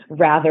people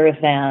rather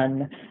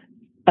than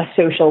a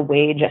social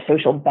wage, a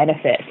social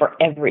benefit for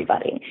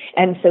everybody.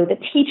 And so the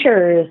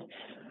teachers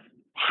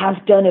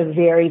have done a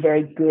very,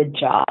 very good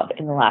job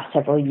in the last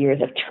several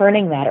years of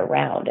turning that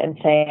around and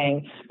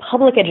saying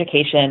public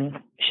education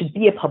should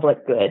be a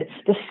public good.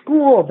 The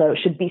school, though,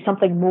 should be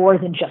something more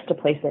than just a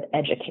place that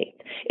educates.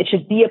 It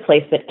should be a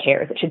place that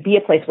cares. It should be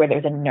a place where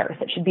there's a nurse.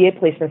 It should be a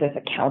place where there's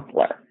a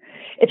counselor.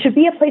 It should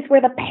be a place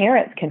where the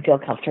parents can feel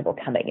comfortable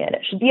coming in.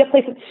 It should be a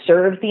place that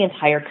serves the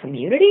entire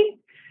community.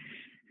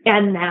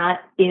 And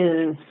that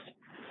is,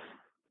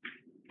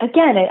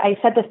 again, I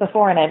said this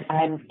before, and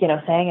I'm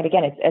saying it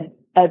again. It's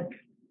a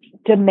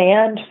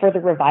demand for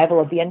the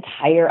revival of the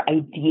entire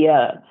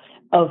idea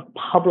of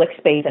public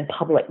space and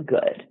public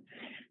good.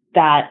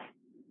 That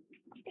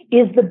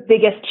is the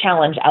biggest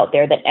challenge out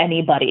there that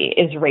anybody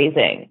is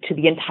raising to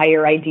the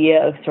entire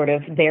idea of sort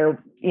of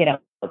there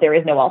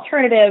is no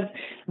alternative.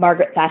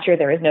 Margaret Thatcher,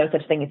 there is no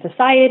such thing as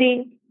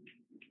society.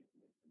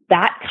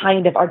 That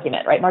kind of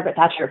argument, right? Margaret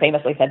Thatcher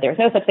famously said, there's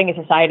no such thing as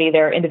society.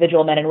 There are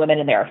individual men and women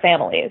and there are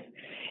families.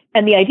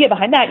 And the idea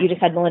behind that, you just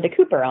had Melinda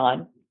Cooper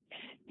on,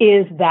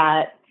 is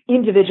that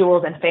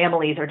individuals and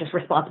families are just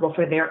responsible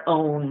for their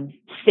own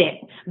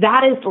thing.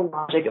 That is the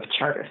logic of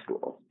charter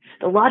schools.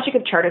 The logic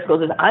of charter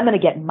schools is I'm going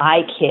to get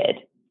my kid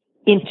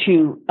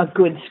into a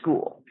good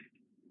school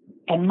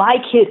and my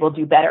kid will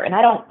do better. And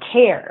I don't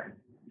care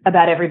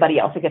about everybody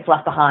else that gets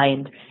left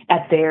behind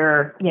at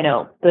their,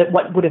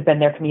 what would have been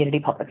their community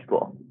public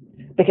school,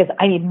 because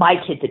I need my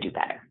kid to do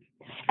better.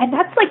 And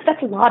that's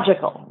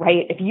logical,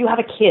 right? If you have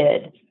a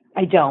kid,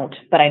 I don't,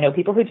 but I know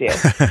people who do.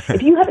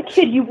 If you have a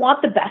kid, you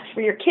want the best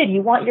for your kid.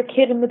 You want your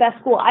kid in the best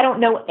school. I don't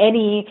know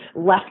any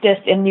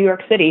leftist in New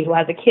York City who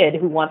has a kid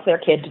who wants their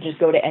kid to just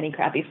go to any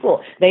crappy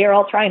school. They are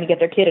all trying to get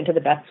their kid into the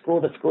best school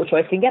that school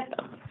choice can get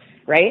them,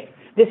 right?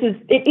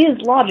 It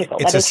is logical.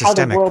 It's that is how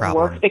the world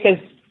works because,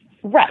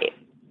 right.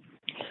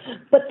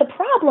 But the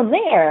problem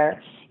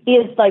there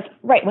is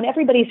when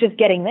everybody's just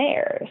getting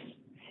theirs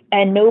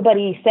and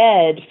nobody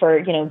said for,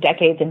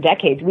 decades and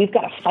decades, we've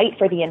got to fight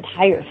for the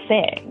entire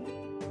thing.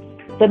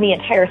 Then the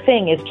entire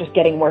thing is just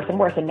getting worse and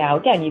worse. And now,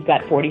 again, you've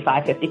got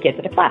 45, 50 kids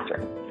in a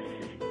classroom.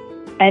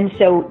 And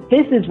so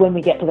this is when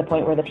we get to the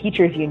point where the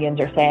teachers'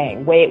 unions are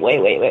saying, wait,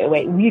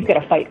 we've got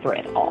to fight for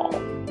it all.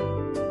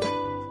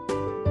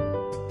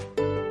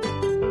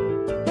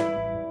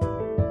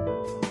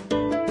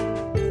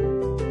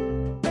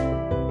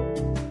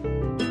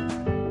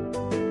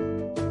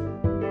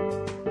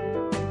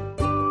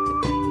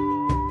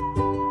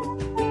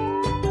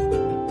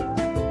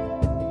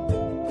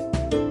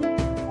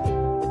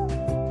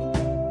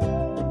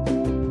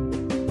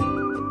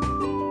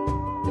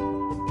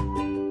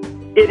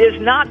 It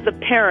is not the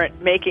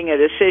parent making a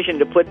decision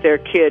to put their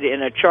kid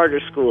in a charter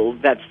school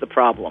that's the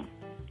problem.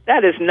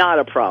 That is not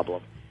a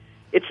problem.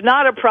 It's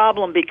not a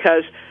problem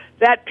because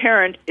that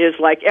parent is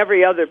like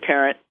every other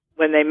parent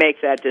when they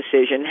make that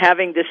decision,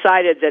 having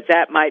decided that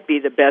that might be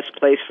the best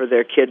place for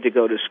their kid to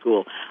go to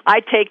school. I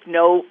take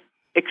no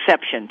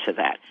exception to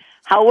that.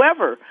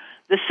 However,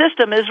 the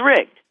system is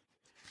rigged.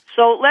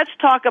 So let's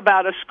talk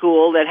about a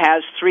school that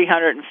has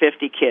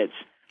 350 kids.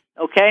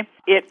 Okay?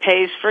 It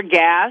pays for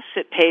gas,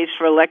 it pays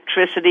for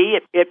electricity,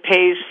 it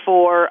pays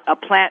for a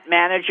plant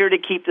manager to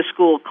keep the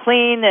school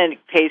clean, and it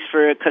pays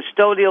for a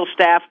custodial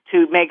staff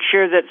to make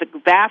sure that the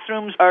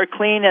bathrooms are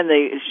clean and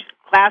the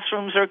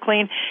classrooms are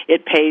clean.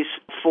 It pays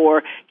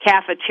for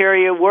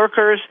cafeteria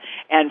workers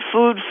and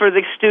food for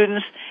the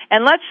students.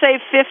 And let's say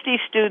 50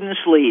 students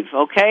leave,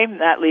 okay?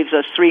 That leaves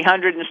us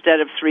 300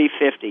 instead of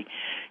 350.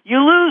 You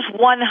lose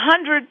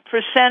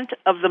 100%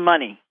 of the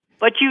money.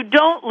 But you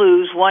don't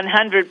lose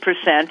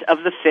 100% of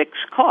the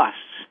fixed costs.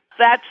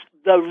 That's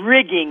the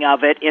rigging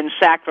of it in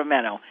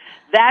Sacramento.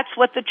 That's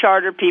what the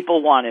charter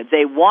people wanted.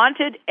 They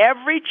wanted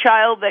every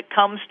child that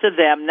comes to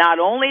them not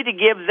only to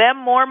give them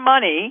more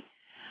money,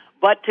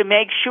 but to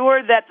make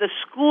sure that the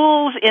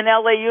schools in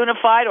LA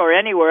Unified or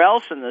anywhere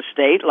else in the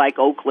state, like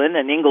Oakland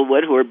and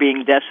Inglewood, who are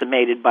being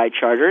decimated by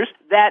charters,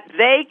 that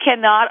they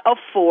cannot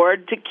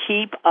afford to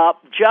keep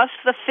up just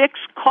the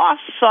fixed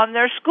costs on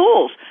their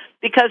schools,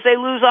 because they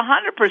lose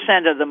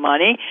 100% of the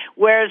money,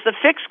 whereas the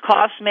fixed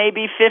costs may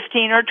be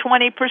 15 or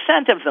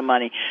 20% of the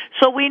money.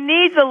 So we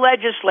need the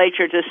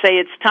legislature to say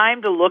it's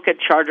time to look at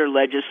charter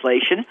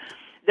legislation.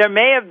 There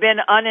may have been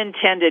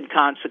unintended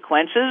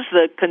consequences.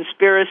 The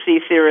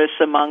conspiracy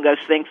theorists among us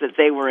think that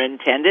they were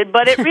intended,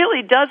 but it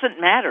really doesn't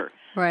matter.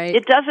 Right.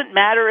 It doesn't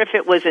matter if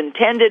it was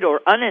intended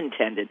or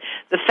unintended.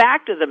 The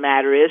fact of the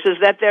matter is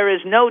that there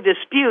is no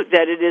dispute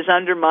that it is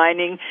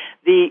undermining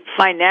the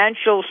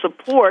financial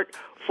support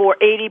for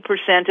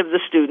 80% of the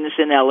students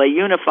in LA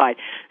Unified.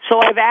 So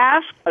I've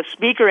asked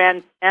Speaker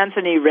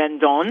Anthony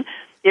Rendon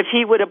if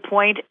he would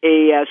appoint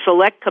a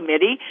select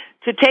committee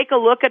to take a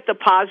look at the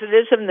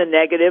positives and the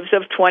negatives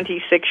of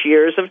 26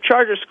 years of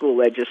charter school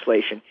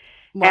legislation.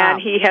 Wow.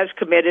 And he has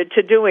committed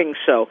to doing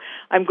so.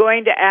 I'm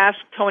going to ask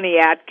Toni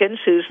Atkins,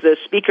 who's the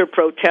Speaker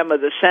Pro Tem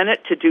of the Senate,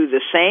 to do the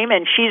same,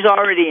 and she's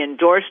already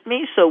endorsed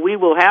me, so we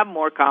will have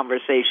more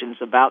conversations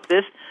about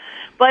this.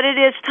 But it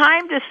is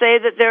time to say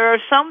that there are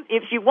some,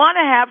 if you want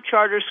to have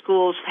charter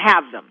schools,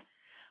 have them.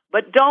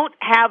 But don't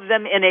have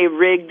them in a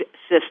rigged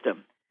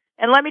system.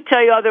 And let me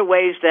tell you other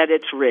ways that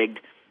it's rigged,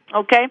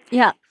 okay?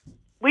 Yeah.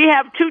 We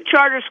have 2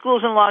 charter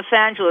schools in Los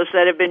Angeles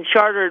that have been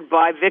chartered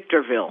by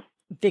Victorville.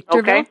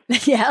 Victorville? Okay?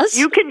 Yes.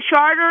 You can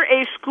charter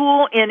a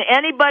school in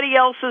anybody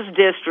else's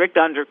district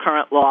under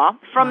current law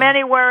from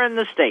anywhere in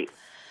the state.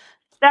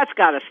 That's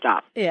got to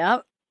stop.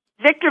 Yeah.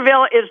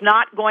 Victorville is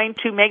not going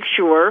to make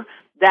sure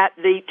that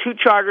the 2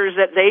 charters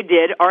that they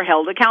did are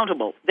held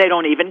accountable. They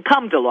don't even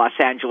come to Los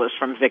Angeles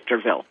from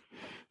Victorville.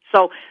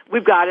 So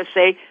we've got to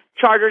say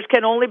charters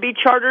can only be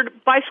chartered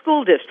by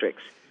school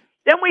districts.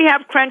 Then we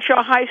have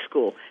Crenshaw High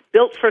School,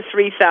 built for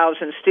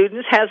 3,000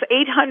 students, has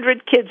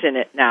 800 kids in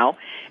it now,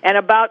 and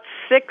about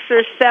 6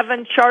 or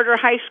 7 charter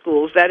high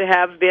schools that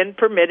have been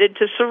permitted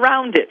to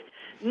surround it.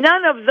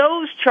 None of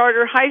those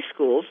charter high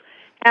schools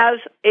has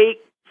a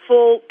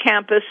full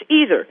campus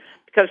either,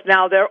 because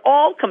now they're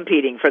all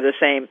competing for the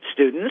same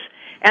students,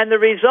 and the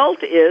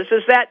result is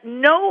that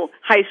no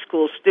high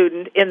school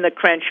student in the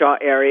Crenshaw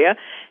area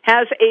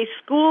has a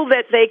school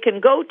that they can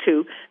go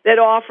to that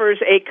offers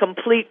a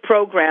complete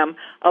program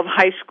of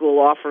high school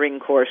offering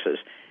courses.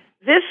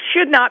 This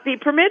should not be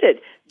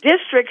permitted.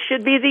 Districts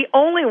should be the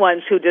only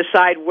ones who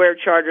decide where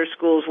charter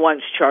schools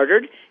once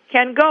chartered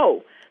can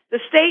go.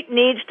 The state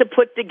needs to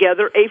put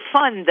together a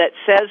fund that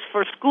says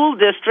for school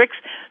districts,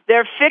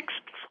 their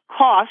fixed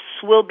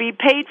costs will be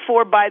paid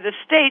for by the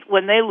state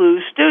when they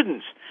lose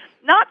students.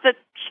 Not the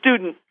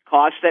student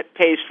cost that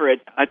pays for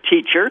a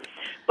teacher,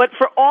 but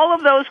for all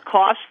of those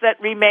costs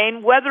that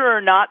remain whether or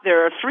not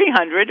there are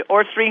 300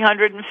 or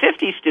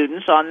 350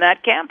 students on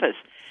that campus.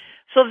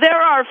 So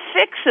there are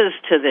fixes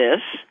to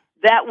this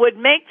that would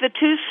make the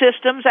 2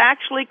 systems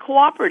actually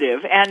cooperative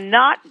and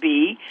not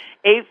be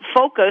a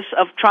focus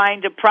of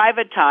trying to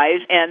privatize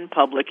and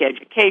public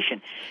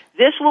education.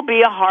 This will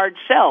be a hard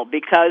sell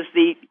because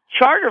the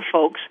charter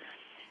folks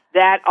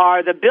that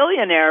are the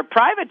billionaire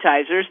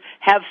privatizers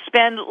have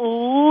spent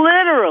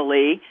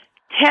literally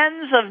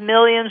tens of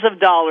millions of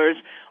dollars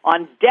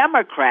on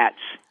Democrats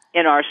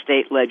in our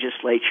state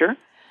legislature,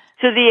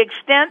 to the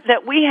extent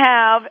that we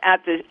have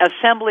at the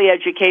Assembly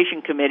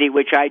Education Committee,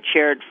 which I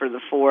chaired for the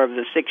 4 of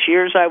the 6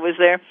 years I was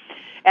there.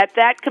 At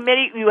that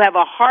committee, you have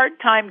a hard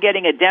time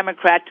getting a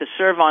Democrat to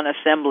serve on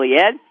Assembly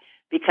Ed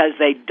because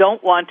they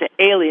don't want to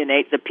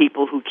alienate the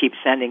people who keep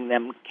sending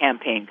them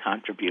campaign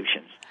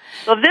contributions.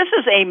 So this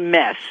is a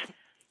mess,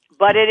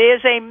 but it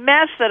is a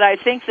mess that I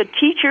think the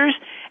teachers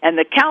and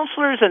the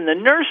counselors and the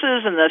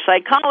nurses and the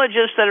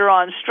psychologists that are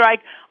on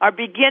strike are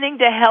beginning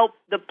to help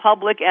the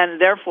public,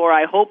 and therefore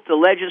I hope the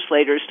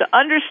legislators to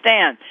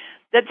understand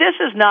that this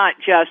is not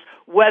just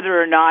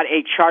whether or not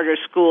a charter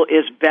school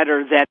is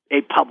better than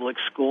a public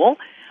school.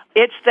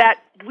 It's that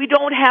we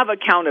don't have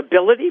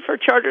accountability for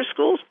charter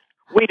schools.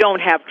 We don't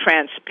have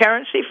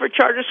transparency for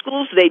charter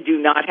schools. They do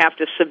not have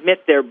to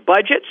submit their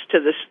budgets to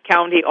the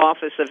County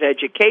Office of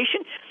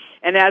Education.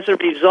 And as a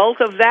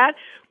result of that,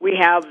 we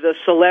have the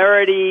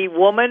Celerity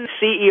woman,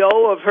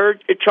 CEO of her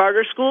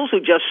charter schools,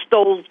 who just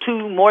stole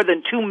more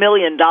than $2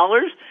 million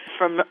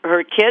from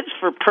her kids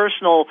for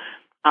personal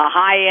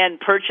high-end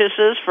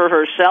purchases for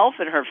herself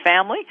and her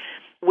family.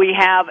 We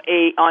have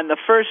on the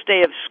first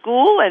day of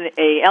school, an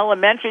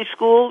elementary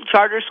school,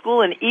 charter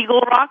school in Eagle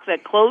Rock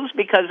that closed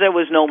because there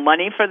was no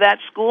money for that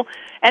school.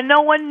 And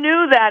no one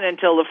knew that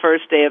until the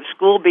first day of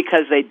school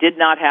because they did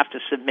not have to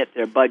submit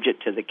their budget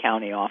to the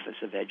County Office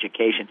of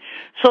Education.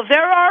 So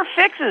there are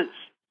fixes.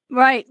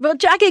 Right. Well,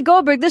 Jackie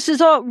Goldberg, this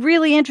is all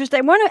really interesting.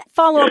 I want to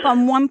follow up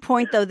on one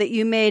point, though, that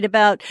you made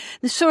about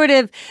the sort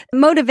of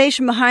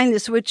motivation behind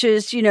this, which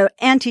is,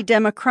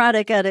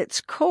 anti-democratic at its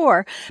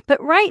core.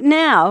 But right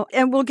now,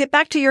 and we'll get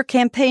back to your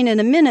campaign in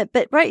a minute,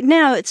 but right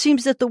now it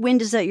seems that the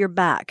wind is at your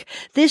back.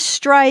 This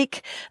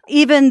strike,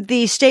 even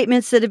the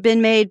statements that have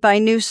been made by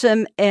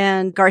Newsom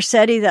and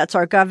Garcetti, that's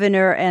our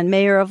governor and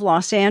mayor of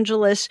Los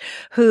Angeles,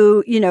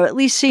 who, at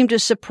least seem to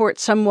support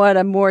somewhat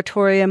a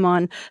moratorium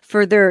on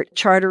further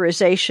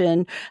charterization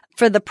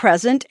for the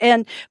present,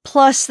 and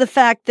plus the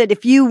fact that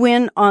if you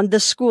win on the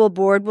school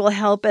board will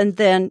help, and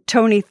then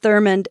Tony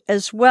Thurmond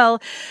as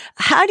well.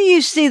 How do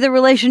you see the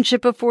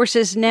relationship of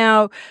forces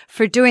now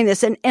for doing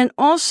this? And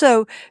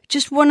also,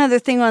 just one other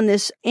thing on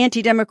this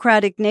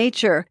anti-democratic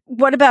nature.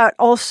 What about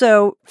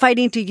also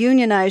fighting to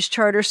unionize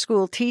charter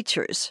school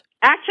teachers?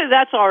 Actually,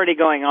 that's already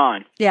going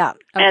on. Yeah.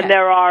 Okay. And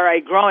there are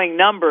a growing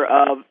number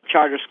of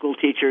charter school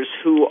teachers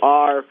who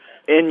are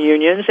in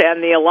unions,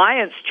 and the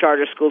Alliance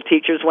charter school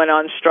teachers went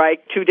on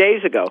strike 2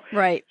 days ago.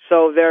 Right.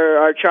 So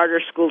there are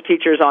charter school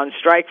teachers on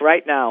strike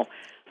right now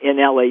in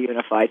LA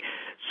Unified.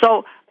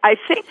 So I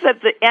think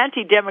that the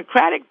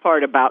anti-democratic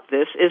part about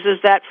this is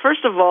that,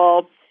 first of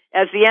all,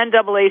 as the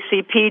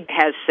NAACP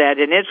has said,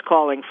 and it's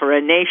calling for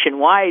a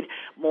nationwide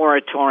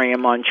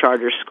moratorium on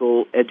charter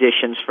school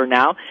additions for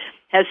now,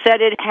 has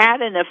said it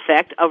had an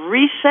effect of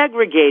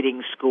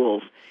resegregating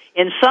schools,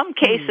 in some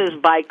cases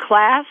by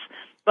class,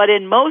 but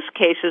in most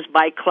cases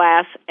by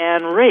class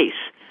and race.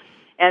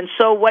 And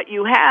so what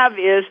you have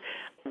is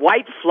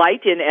white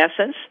flight, in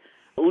essence,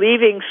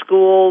 leaving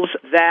schools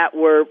that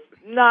were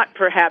not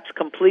perhaps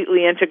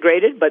completely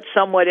integrated, but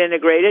somewhat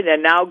integrated,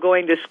 and now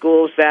going to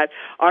schools that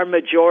are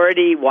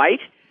majority white,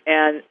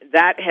 and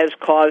that has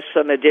caused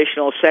some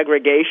additional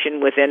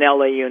segregation within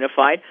LA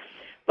Unified.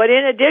 But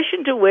in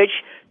addition to which,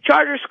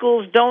 charter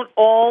schools don't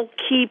all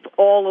keep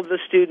all of the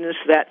students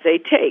that they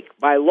take.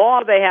 By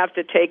law, they have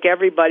to take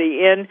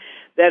everybody in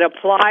that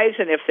applies,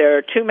 and if there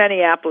are too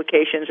many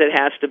applications, it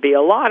has to be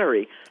a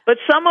lottery. But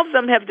some of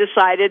them have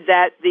decided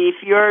that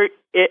if you're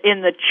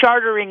in the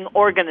chartering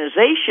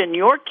organization,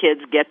 your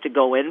kids get to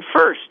go in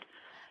first.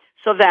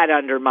 So that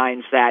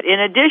undermines that. In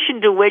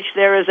addition to which,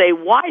 there is a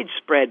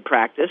widespread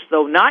practice,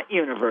 though not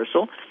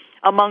universal,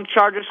 among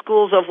charter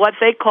schools of what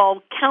they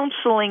call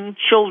counseling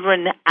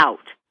children out.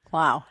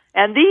 Wow.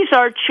 And these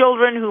are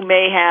children who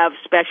may have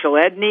special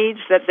ed needs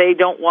that they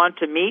don't want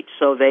to meet,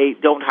 so they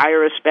don't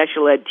hire a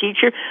special ed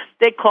teacher.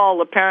 They call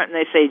the parent and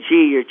they say,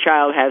 gee, your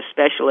child has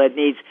special ed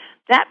needs.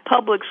 That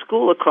public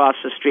school across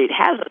the street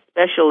has a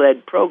special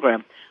ed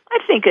program. I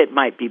think it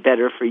might be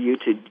better for you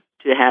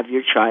to have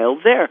your child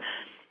there.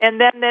 And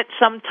then at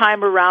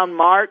sometime around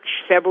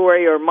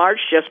February or March,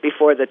 just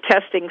before the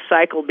testing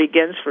cycle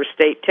begins for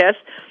state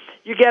tests,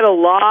 you get a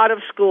lot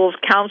of schools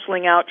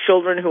counseling out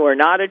children who are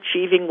not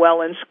achieving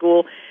well in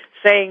school,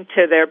 saying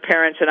to their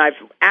parents, and I've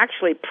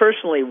actually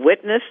personally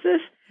witnessed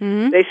this,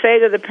 they say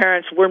to the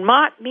parents, we're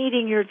not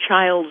meeting your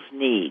child's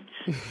needs.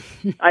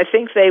 I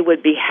think they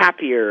would be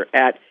happier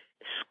at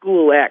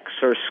school X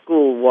or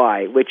school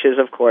Y, which is,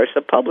 of course,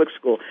 a public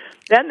school.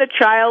 Then the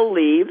child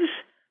leaves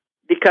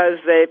because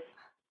they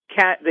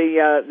can't,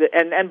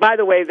 and by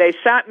the way, they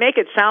make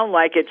it sound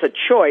like it's a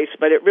choice,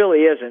 but it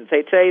really isn't.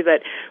 They say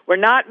that we're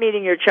not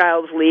meeting your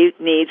child's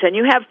needs, and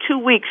you have 2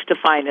 weeks to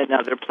find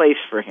another place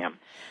for him,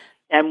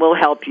 and we'll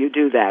help you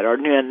do that, or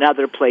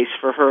another place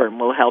for her, and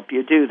we'll help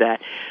you do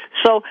that.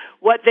 So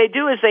what they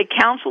do is they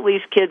counsel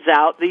these kids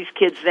out. These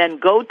kids then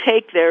go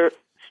take their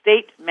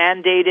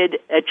state-mandated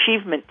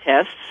achievement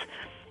tests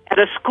at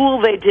a school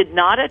they did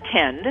not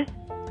attend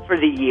for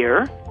the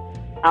year,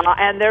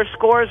 and their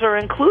scores are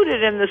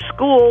included in the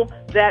school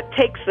that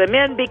takes them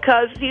in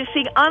because, you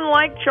see,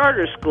 unlike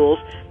charter schools,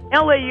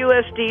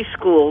 LAUSD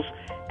schools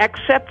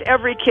accept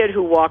every kid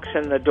who walks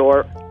in the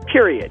door,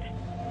 period.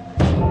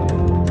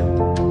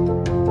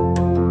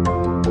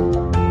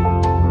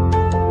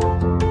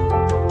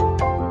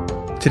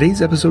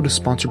 Today's episode is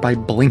sponsored by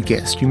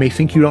Blinkist. You may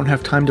think you don't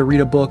have time to read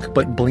a book,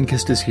 but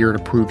Blinkist is here to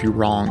prove you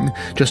wrong.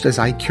 Just as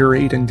I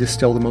curate and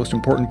distill the most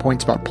important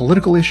points about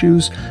political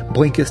issues,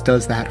 Blinkist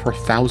does that for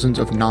thousands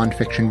of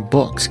nonfiction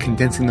books,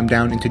 condensing them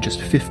down into just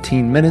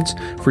 15 minutes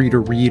for you to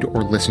read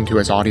or listen to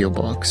as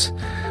audiobooks.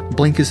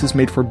 Blinkist is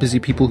made for busy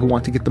people who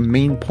want to get the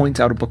main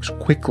points out of books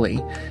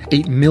quickly.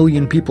 8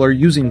 million people are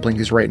using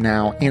Blinkist right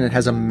now, and it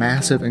has a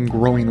massive and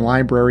growing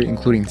library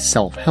including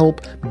self-help,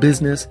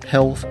 business,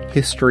 health,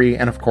 history,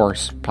 and of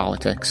course,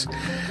 politics.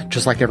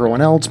 Just like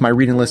everyone else, my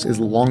reading list is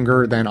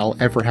longer than I'll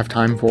ever have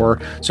time for,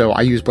 so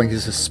I use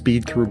Blinkist to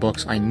speed through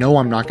books I know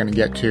I'm not going to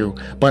get to,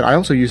 but I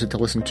also use it to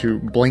listen to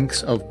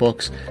blinks of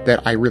books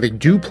that I really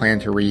do plan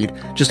to read,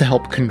 just to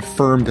help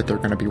confirm that they're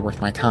going to be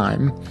worth my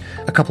time.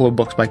 A couple of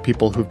books by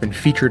people who've been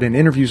featured in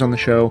interviews on the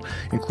show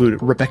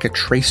include Rebecca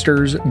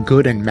Traister's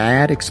Good and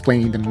Mad,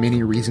 explaining the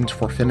many reasons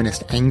for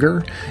feminist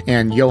anger,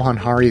 and Johann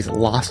Hari's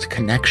Lost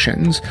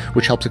Connections,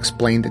 which helps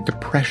explain that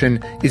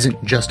depression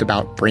isn't just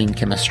about brain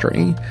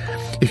chemistry.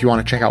 If you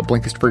want to check out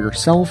Blinkist for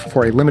yourself,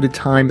 for a limited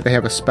time, they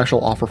have a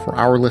special offer for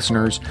our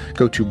listeners.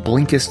 Go to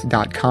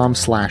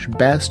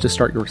Blinkist.com/best to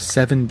start your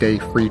 7-day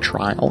free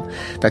trial.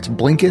 That's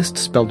Blinkist,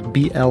 spelled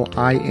Blinkist,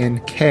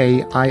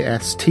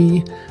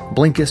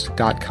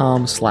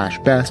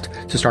 Blinkist.com/best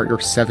to start your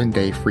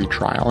 7-day free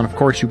trial. And of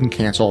course, you can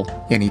cancel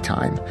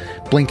anytime.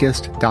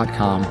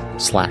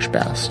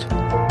 Blinkist.com/best.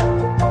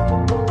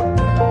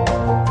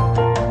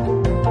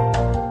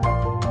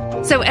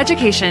 So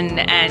education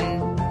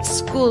and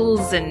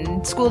schools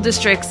and school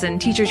districts and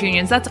teachers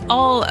unions, that's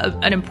all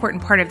an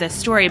important part of this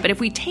story. But if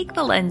we take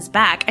the lens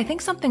back, I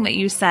think something that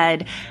you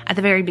said at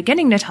the very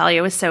beginning,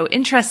 Natalia, was so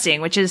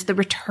interesting, which is the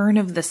return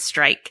of the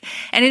strike.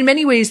 And in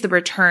many ways, the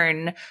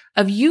return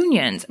of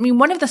unions. I mean,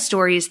 one of the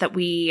stories that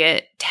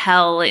we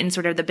tell in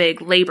sort of the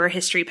big labor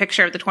history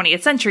picture of the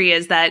 20th century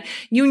is that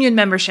union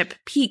membership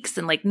peaks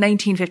in like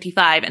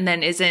 1955 and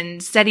then is in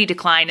steady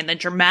decline and then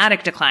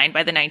dramatic decline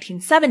by the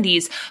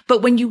 1970s.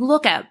 But when you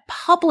look at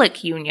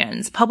public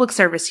unions, public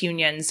service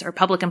unions or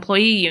public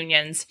employee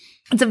unions,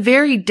 it's a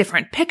very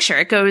different picture.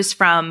 It goes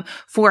from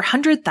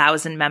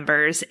 400,000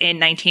 members in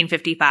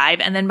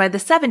 1955, and then by the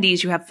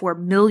 70s, you have 4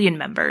 million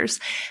members.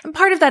 And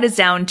part of that is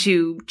down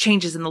to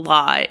changes in the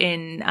law.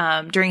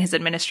 During his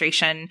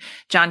administration,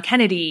 John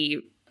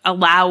Kennedy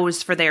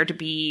allows for there to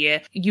be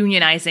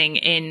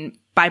unionizing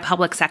by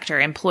public sector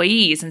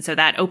employees. And so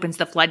that opens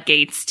the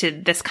floodgates to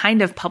this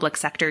kind of public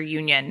sector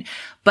union.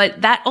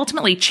 But that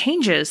ultimately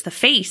changes the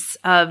face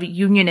of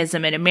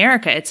unionism in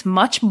America. It's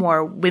much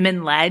more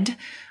women-led.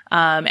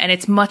 And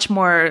it's much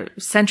more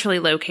centrally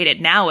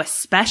located now,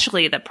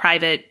 especially that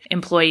private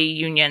employee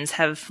unions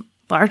have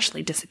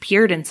largely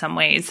disappeared in some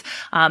ways,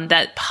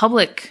 that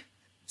public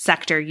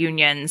sector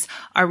unions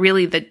are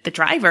really the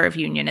driver of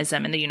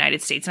unionism in the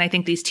United States. And I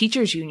think these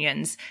teachers'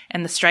 unions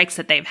and the strikes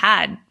that they've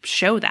had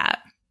show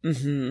that.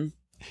 Mm-hmm.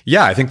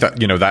 Yeah, I think that,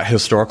 that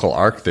historical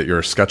arc that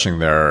you're sketching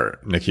there,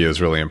 Nikki,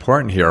 is really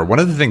important here. One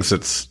of the things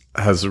that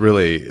has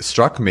really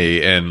struck me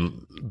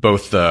in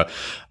both the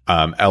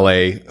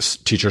LA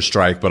teacher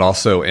strike, but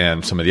also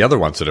in some of the other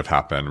ones that have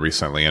happened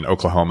recently in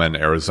Oklahoma and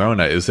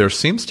Arizona, is there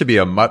seems to be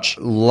a much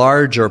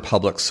larger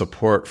public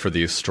support for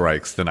these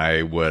strikes than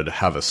I would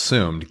have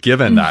assumed,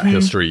 given that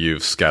history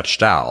you've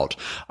sketched out,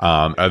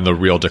 and the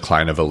real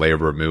decline of the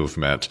labor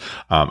movement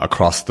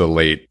across the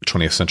late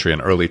 20th century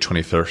and early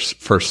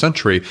 21st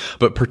century,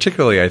 but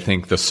particularly, I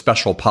think, the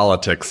special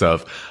politics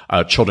of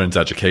children's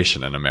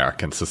education in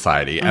American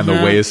society and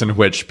the ways in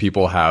which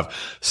people have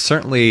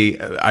certainly,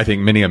 I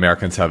think many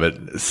Americans have a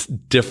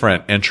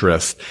different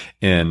interest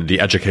in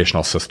the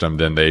educational system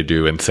than they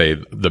do in, say,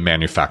 the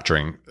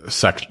manufacturing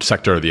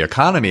sector of the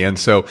economy. And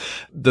so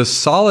the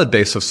solid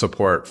base of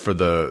support for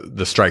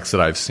the strikes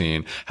that I've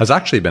seen has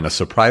actually been a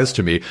surprise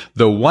to me.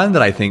 The one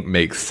that I think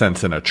makes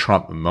sense in a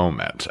Trump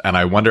moment. And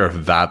I wonder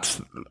if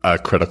that's a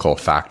critical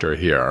factor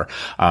here,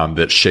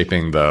 that's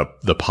shaping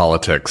the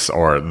politics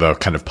or the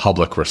kind of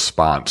public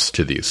response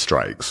to these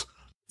strikes.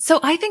 So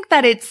I think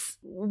that it's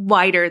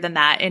wider than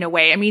that in a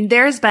way. I mean,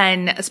 there's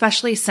been,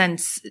 especially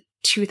since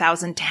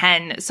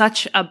 2010,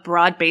 such a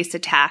broad-based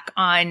attack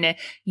on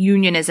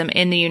unionism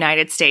in the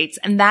United States.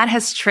 And that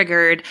has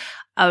triggered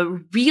a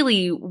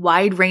really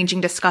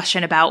wide-ranging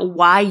discussion about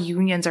why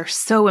unions are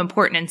so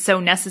important and so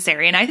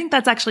necessary. And I think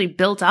that's actually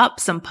built up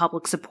some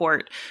public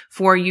support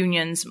for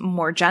unions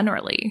more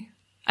generally.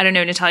 I don't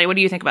know, Natalia, what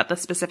do you think about the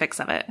specifics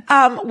of it?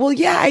 Well,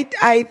 yeah,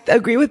 I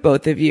agree with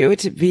both of you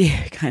to be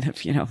kind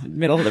of,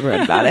 middle of the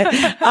road about it.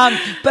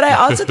 But I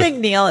also think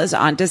Neil is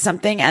onto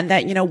something, and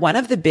that, one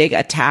of the big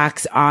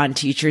attacks on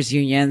teachers'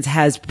 unions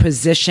has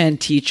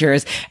positioned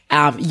teachers,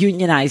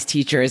 unionized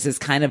teachers, as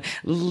kind of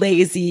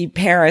lazy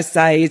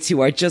parasites who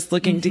are just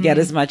looking to get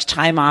as much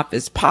time off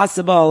as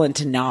possible and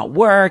to not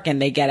work,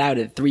 and they get out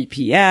at 3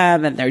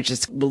 p.m. and they're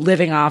just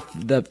living off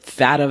the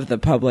fat of the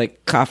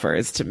public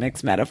coffers, to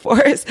mix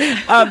metaphors.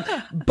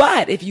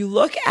 But if you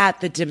look at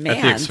the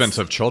demands, at the expense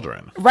of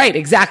children, right?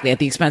 Exactly. At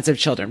the expense of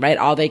children, right?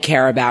 All they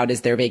care about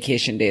is their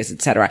vacation days,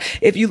 etc.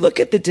 If you look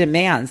at the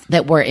demands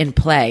that were in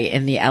play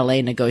in the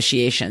LA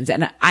negotiations,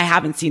 and I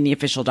haven't seen the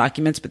official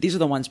documents, but these are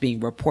the ones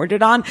being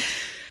reported on,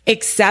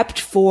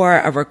 except for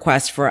a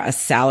request for a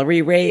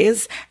salary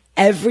raise,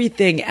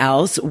 everything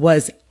else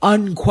was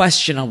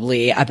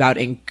unquestionably about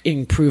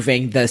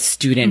improving the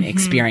student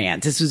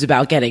experience. This was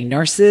about getting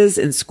nurses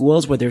in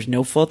schools where there's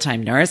no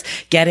full-time nurse,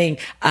 getting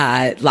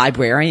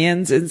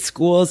librarians in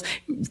schools,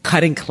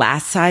 cutting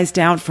class size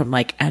down from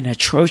like an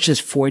atrocious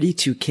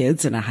 42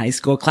 kids in a high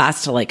school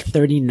class to like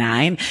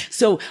 39.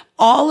 So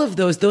all of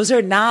those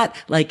are not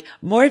like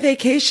more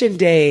vacation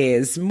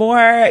days,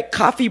 more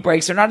coffee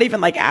breaks. They're not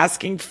even like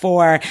asking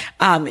for,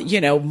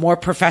 more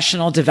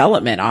professional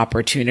development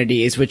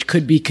opportunities, which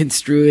could be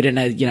construed in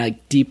a,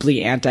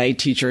 deeply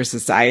anti-teacher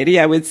society,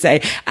 I would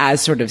say,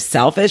 as sort of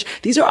selfish.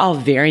 These are all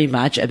very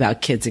much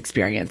about kids'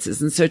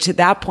 experiences. And so to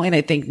that point, I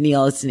think,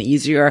 Neil, it's an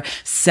easier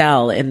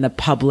sell in the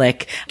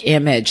public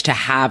image to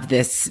have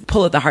this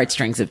pull at the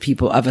heartstrings of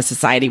people, of a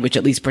society which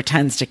at least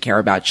pretends to care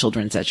about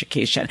children's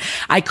education.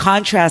 I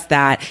contrast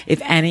that,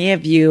 if any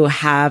of you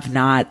have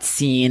not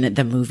seen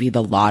the movie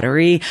The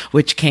Lottery,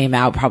 which came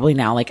out probably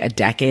now like a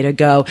decade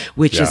ago,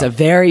 which is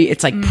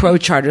it's like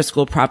pro-charter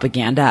school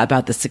propaganda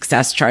about the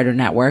Success Charter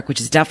Network, which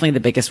is definitely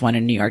the biggest one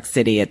in New York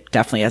City. It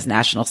definitely has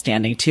national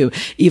standing too.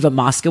 Eva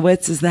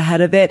Moskowitz is the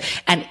head of it.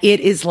 And it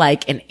is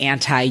like an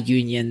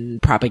anti-union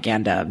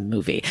propaganda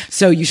movie.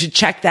 So you should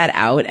check that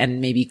out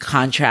and maybe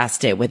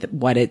contrast it with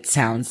what it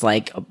sounds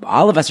like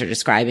all of us are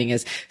describing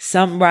as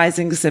some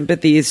rising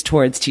sympathies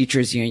towards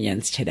teachers'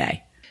 unions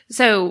today.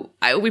 So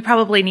we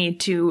probably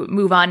need to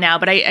move on now,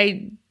 but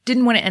I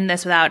didn't want to end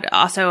this without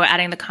also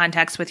adding the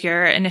context with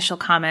your initial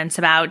comments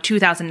about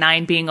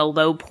 2009 being a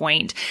low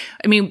point.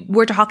 I mean,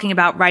 we're talking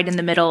about right in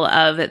the middle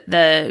of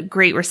the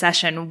Great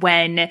Recession,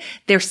 when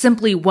there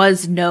simply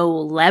was no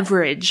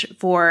leverage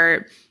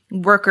for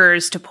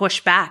workers to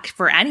push back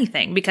for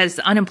anything because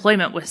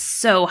unemployment was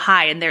so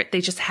high and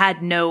they just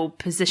had no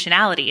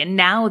positionality. And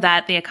now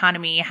that the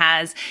economy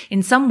has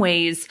in some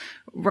ways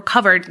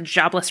recovered,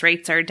 jobless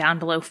rates are down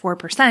below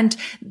 4%,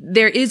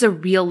 there is a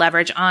real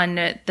leverage on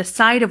the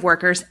side of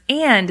workers.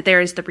 And there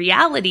is the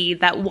reality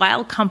that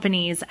while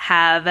companies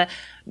have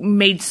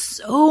made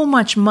so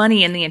much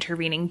money in the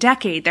intervening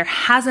decade, there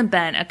hasn't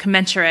been a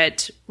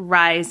commensurate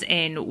rise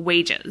in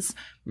wages.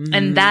 Mm-hmm.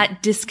 And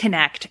that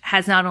disconnect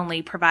has not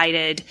only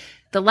provided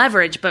the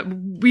leverage, but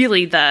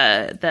really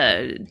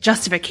the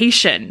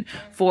justification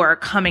for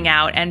coming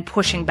out and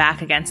pushing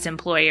back against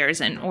employers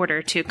in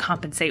order to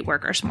compensate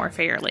workers more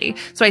fairly.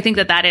 So I think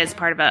that is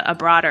part of a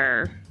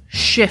broader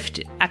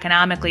shift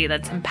economically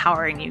that's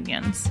empowering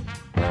unions.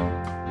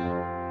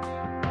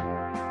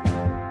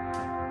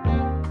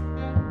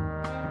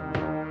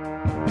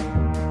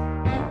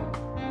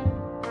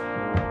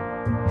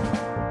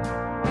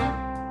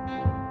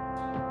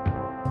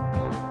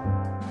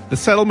 The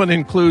settlement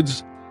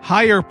includes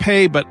higher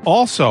pay, but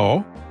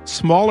also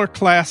smaller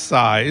class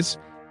size,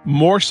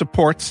 more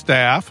support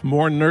staff,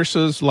 more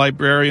nurses,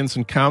 librarians,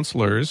 and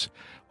counselors.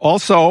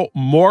 Also,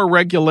 more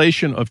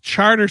regulation of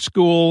charter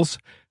schools,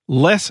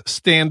 less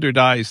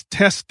standardized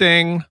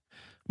testing,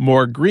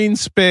 more green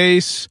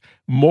space,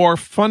 more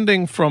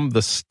funding from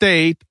the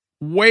state,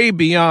 way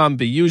beyond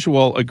the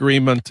usual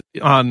agreement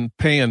on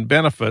pay and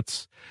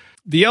benefits.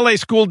 The LA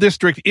School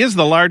District is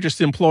the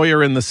largest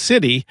employer in the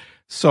city,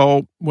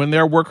 so when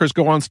their workers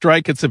go on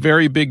strike, it's a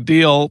very big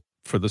deal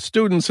for the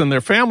students and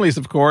their families,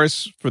 of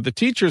course, for the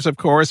teachers, of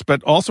course,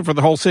 but also for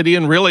the whole city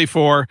and really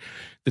for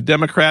the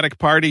Democratic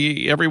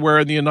Party everywhere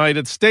in the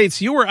United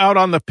States. You were out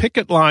on the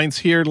picket lines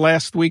here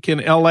last week in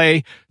LA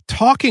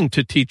talking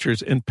to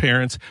teachers and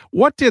parents.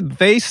 What did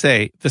they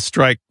say the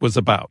strike was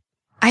about?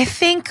 I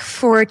think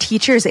for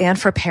teachers and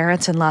for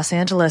parents in Los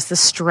Angeles, the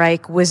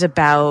strike was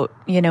about,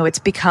 it's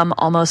become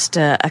almost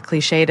a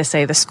cliche to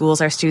say the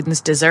schools our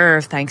students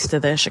deserve, thanks to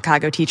the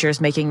Chicago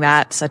teachers making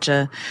that such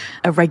a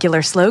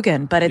regular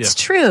slogan. But it's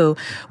true.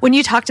 When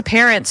you talk to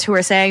parents who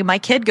are saying, my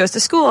kid goes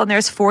to school and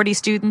there's 40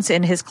 students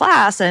in his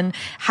class, and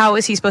how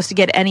is he supposed to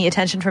get any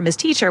attention from his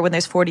teacher when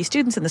there's 40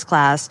 students in this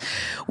class?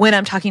 When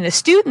I'm talking to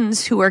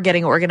students who are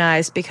getting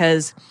organized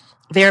because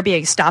they're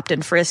being stopped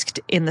and frisked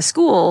in the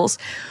schools,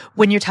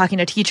 when you're talking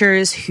to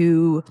teachers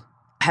who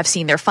have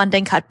seen their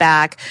funding cut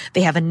back, they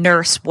have a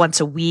nurse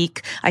once a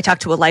week. I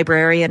talked to a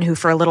librarian who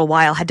for a little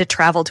while had to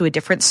travel to a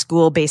different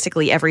school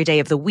basically every day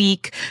of the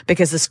week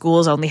because the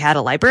schools only had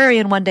a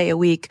librarian one day a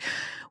week.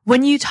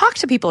 When you talk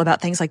to people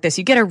about things like this,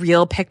 you get a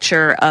real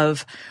picture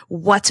of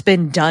what's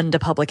been done to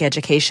public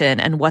education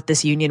and what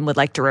this union would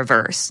like to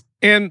reverse.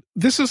 And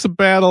this is a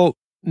battle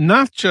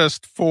not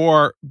just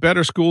for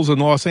better schools in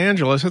Los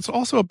Angeles, it's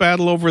also a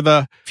battle over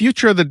the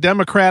future of the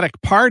Democratic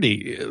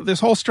Party. This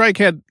whole strike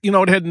had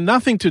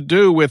nothing to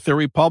do with the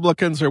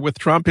Republicans or with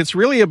Trump. It's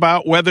really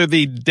about whether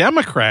the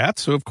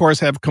Democrats, who of course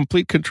have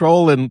complete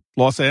control in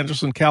Los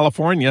Angeles and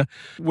California,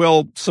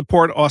 will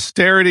support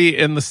austerity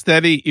and the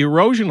steady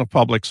erosion of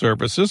public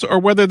services, or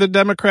whether the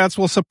Democrats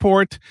will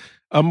support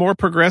a more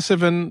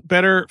progressive and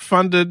better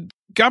funded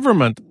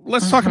government.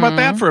 Let's talk about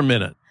that for a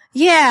minute.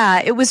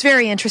 Yeah, it was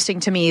very interesting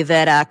to me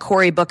that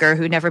Cory Booker,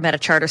 who never met a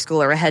charter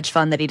school or a hedge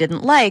fund that he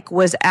didn't like,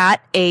 was at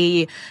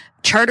a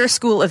charter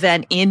school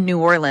event in New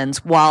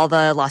Orleans while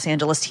the Los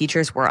Angeles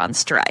teachers were on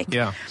strike.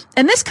 Yeah.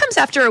 And this comes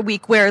after a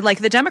week where,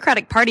 the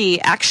Democratic Party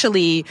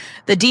actually,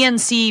 the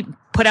DNC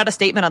put out a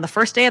statement on the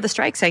first day of the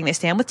strike saying they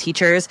stand with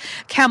teachers.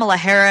 Kamala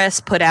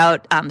Harris put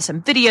out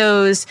some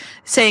videos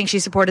saying she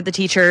supported the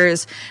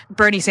teachers.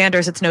 Bernie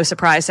Sanders, it's no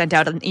surprise, sent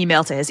out an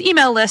email to his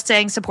email list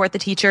saying support the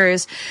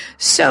teachers.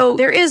 So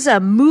there is a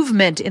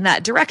movement in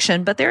that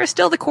direction, but there are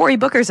still the Cory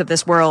Bookers of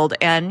this world.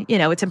 And,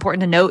 it's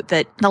important to note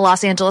that the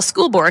Los Angeles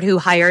School Board, who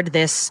hired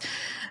this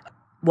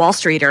Wall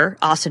Streeter,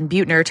 Austin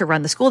Butner, to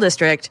run the school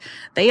district,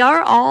 they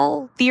are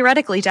all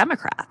theoretically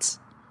Democrats.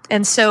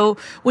 And so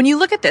when you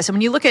look at this, and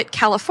when you look at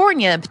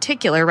California in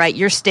particular, right,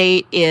 your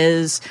state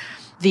is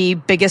the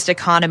biggest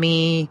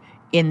economy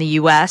in the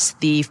U.S.,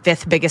 the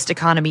fifth biggest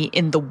economy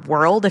in the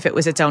world if it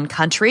was its own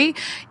country,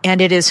 and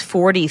it is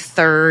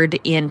 43rd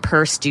in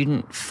per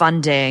student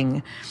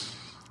funding.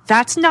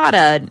 That's not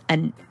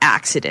an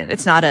accident.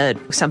 It's not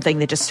something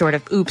that just sort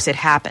of, oops, it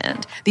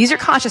happened. These are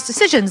conscious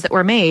decisions that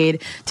were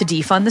made to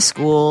defund the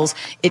schools.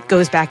 It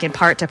goes back in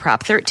part to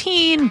Prop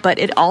 13, but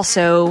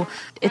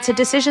it's a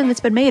decision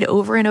that's been made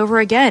over and over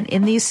again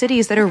in these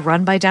cities that are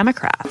run by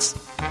Democrats.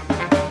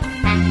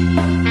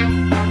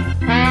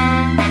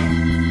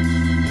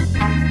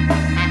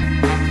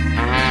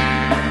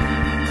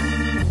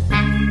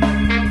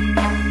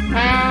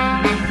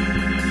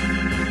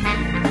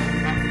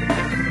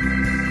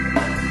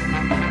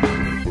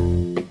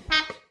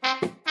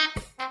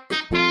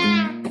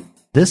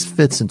 This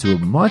fits into a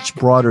much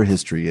broader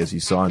history, as you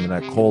saw in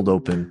that cold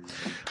open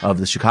of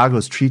the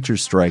Chicago's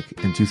teachers strike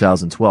in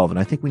 2012. And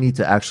I think we need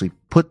to actually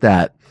put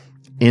that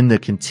in the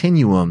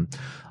continuum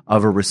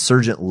of a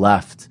resurgent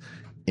left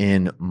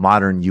in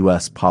modern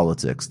U.S.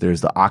 politics. There's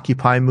the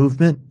Occupy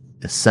movement,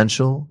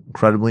 essential,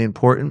 incredibly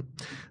important.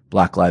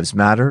 Black Lives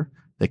Matter,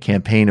 the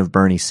campaign of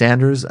Bernie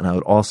Sanders, and I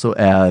would also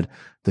add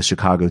the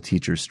Chicago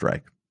teachers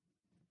strike.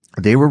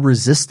 They were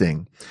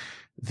resisting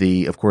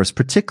the, of course,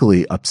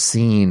 particularly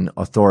obscene,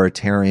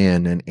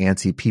 authoritarian, and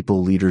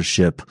anti-people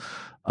leadership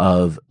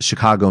of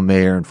Chicago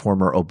mayor and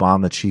former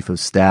Obama chief of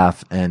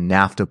staff and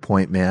NAFTA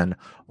point man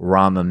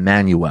Rahm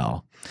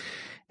Emanuel.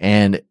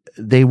 And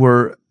they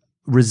were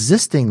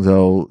resisting,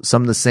 though,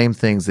 some of the same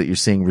things that you're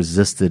seeing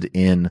resisted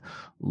in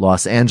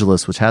Los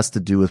Angeles, which has to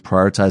do with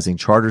prioritizing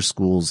charter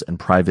schools and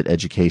private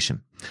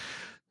education.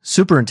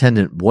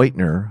 Superintendent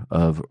Beutner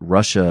of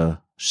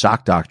Russia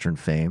shock doctrine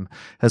fame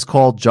has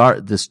called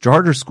this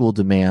charter school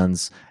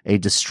demands a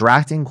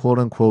distracting, quote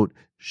unquote,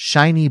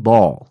 shiny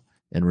ball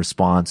in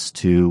response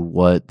to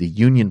what the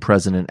union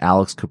president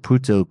Alex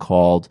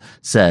Caputo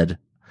said,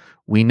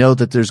 "We know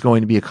that there's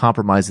going to be a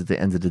compromise at the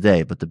end of the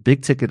day, but the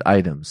big ticket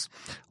items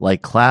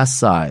like class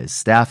size,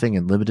 staffing,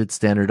 and limited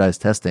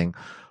standardized testing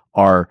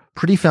are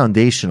pretty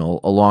foundational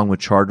along with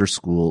charter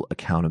school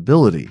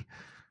accountability,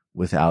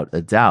 without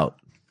a doubt."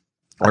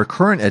 Our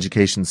current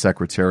education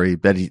secretary,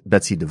 Betsy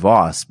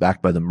DeVos,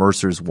 backed by the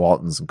Mercers,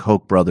 Waltons, and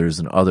Koch brothers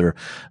and other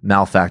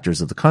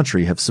malefactors of the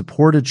country, has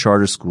supported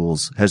charter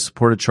schools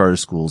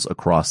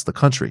across the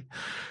country.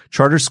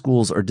 Charter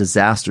schools are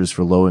disasters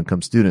for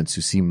low-income students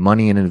who see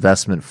money and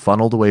investment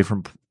funneled away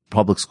from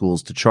public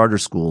schools to charter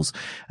schools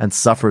and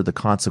suffer the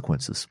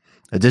consequences.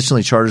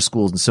 Additionally, charter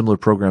schools and similar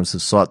programs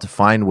have sought to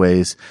find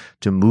ways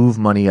to move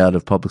money out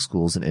of public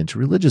schools and into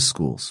religious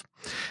schools.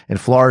 In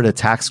Florida,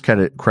 tax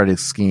credit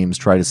schemes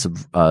try to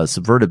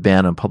subvert a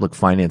ban on public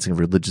financing of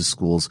religious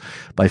schools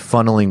by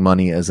funneling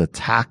money as a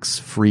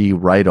tax-free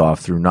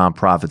write-off through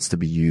nonprofits to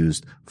be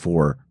used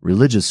for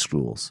religious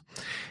schools.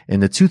 In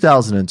the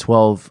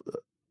 2012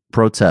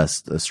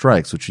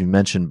 strikes, which you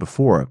mentioned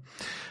before,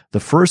 the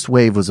first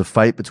wave was a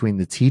fight between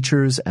the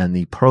teachers and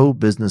the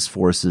pro-business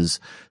forces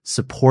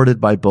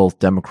supported by both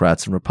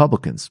Democrats and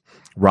Republicans.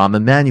 Rahm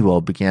Emanuel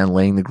began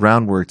laying the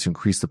groundwork to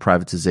increase the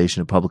privatization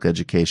of public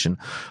education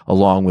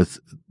along with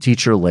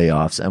teacher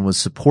layoffs and was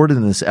supported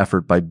in this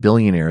effort by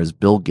billionaires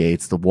Bill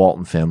Gates, the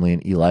Walton family,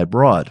 and Eli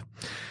Broad.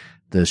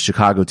 The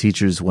Chicago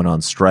teachers went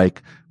on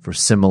strike for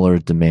similar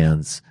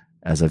demands.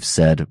 As I've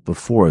said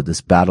before,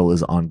 this battle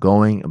is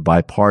ongoing,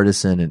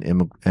 bipartisan,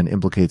 and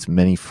implicates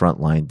many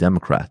frontline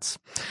Democrats.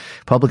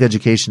 Public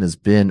education has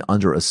been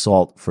under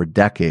assault for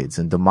decades,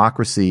 and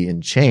democracy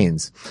in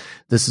chains.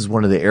 This is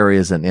one of the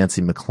areas that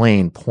Nancy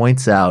MacLean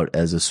points out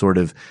as a sort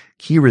of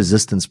key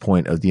resistance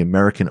point of the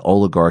American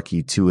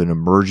oligarchy to an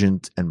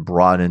emergent and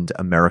broadened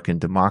American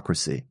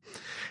democracy.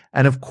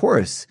 And of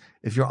course,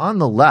 if you're on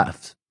the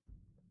left,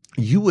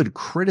 you would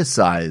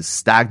criticize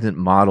stagnant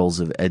models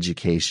of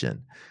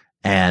education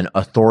and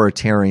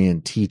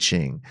authoritarian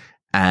teaching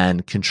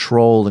and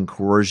control and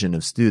coercion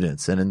of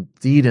students. And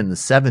indeed, in the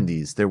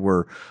 70s, there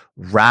were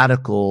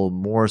radical,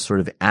 more sort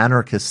of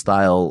anarchist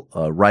style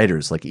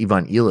writers like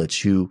Ivan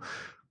Illich who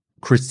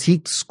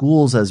critiqued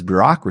schools as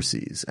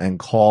bureaucracies and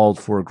called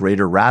for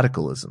greater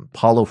radicalism.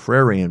 Paulo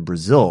Freire in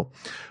Brazil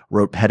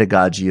wrote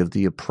Pedagogy of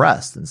the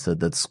Oppressed and said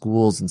that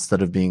schools,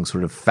 instead of being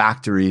sort of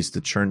factories to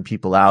churn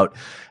people out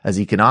as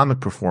economic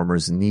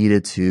performers,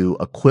 needed to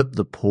equip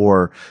the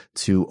poor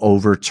to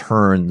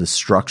overturn the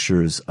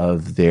structures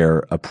of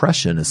their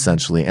oppression,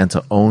 essentially, and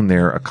to own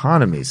their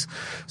economies.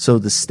 So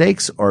the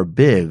stakes are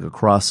big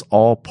across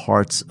all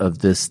parts of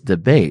this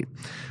debate.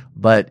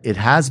 But it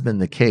has been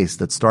the case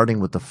that starting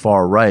with the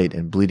far right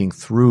and bleeding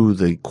through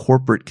the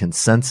corporate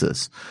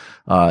consensus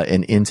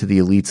and into the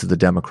elites of the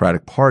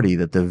Democratic Party,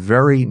 that the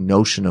very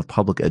notion of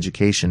public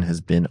education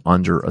has been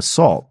under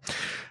assault.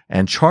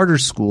 And charter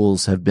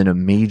schools have been a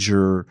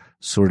major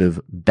sort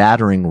of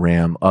battering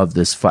ram of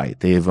this fight.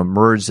 They have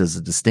emerged as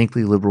a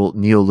distinctly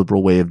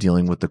neoliberal way of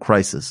dealing with the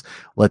crisis.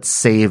 Let's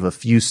save a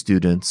few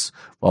students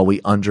while we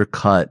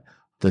undercut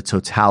the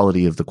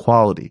totality of the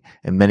quality.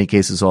 In many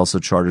cases, also,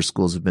 charter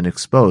schools have been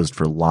exposed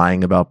for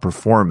lying about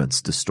performance,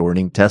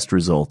 distorting test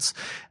results,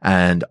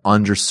 and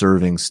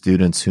underserving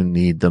students who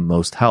need the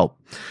most help.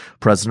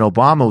 President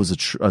Obama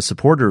was a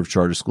supporter of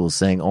charter schools,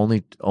 saying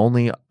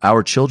only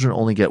our children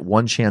only get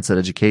one chance at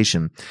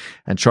education,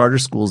 and charter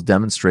schools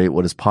demonstrate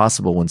what is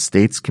possible when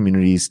states,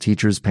 communities,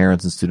 teachers,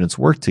 parents, and students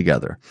work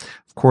together.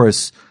 Of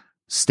course,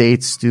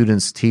 states,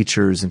 students,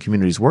 teachers, and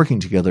communities working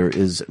together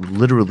is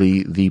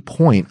literally the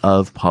point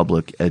of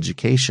public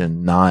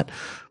education, not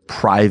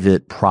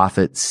private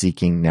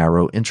profit-seeking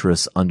narrow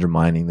interests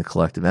undermining the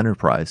collective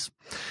enterprise.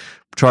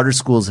 Charter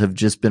schools have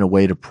just been a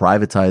way to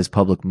privatize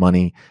public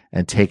money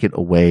and take it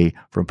away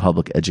from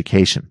public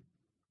education.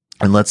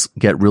 And let's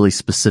get really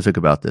specific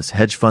about this.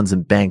 Hedge funds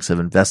and banks have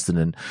invested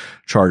in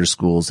charter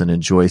schools and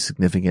enjoy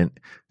significant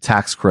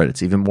tax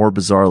credits. Even more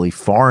bizarrely,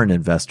 foreign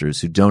investors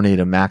who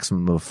donate a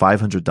maximum of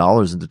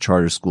 $500 into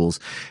charter schools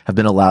have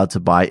been allowed to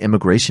buy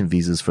immigration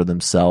visas for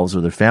themselves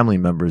or their family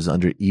members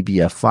under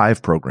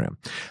EBF-5 program.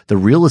 The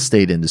real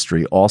estate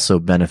industry also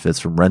benefits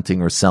from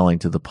renting or selling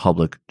to the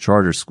public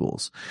charter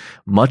schools.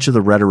 Much of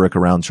the rhetoric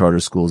around charter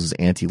schools is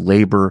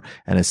anti-labor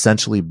and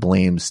essentially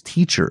blames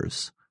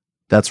teachers.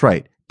 That's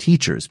right.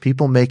 Teachers,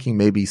 people making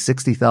maybe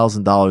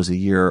 $60,000 a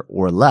year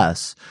or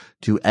less,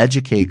 to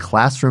educate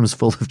classrooms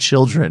full of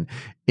children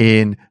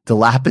in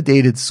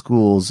dilapidated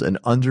schools and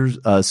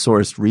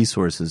under-sourced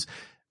resources,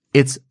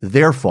 it's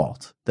their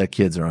fault that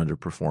kids are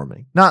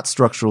underperforming. Not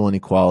structural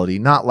inequality,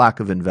 not lack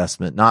of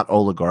investment, not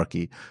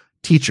oligarchy.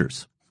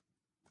 Teachers.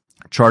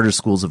 Charter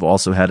schools have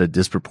also had a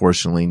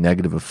disproportionately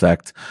negative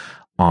effect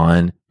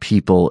on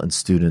people and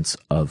students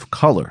of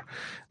color.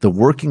 The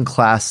working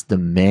class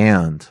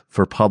demand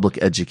for public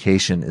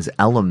education is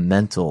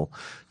elemental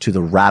to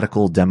the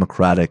radical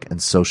democratic and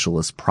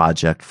socialist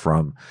project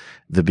from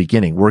the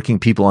beginning. Working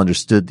people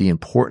understood the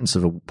importance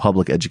of a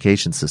public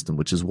education system,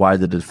 which is why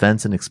the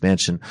defense and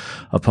expansion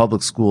of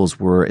public schools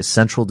were a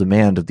central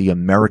demand of the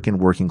American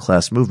working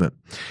class movement.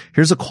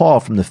 Here's a call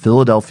from the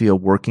Philadelphia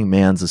Working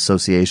Men's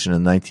Association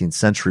in the 19th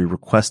century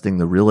requesting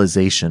the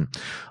realization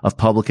of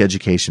public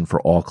education for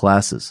all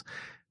classes.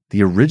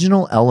 The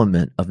original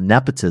element of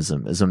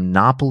nepotism is a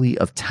monopoly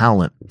of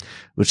talent,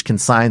 which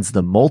consigns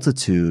the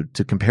multitude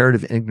to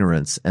comparative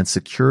ignorance and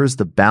secures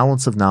the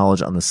balance of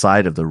knowledge on the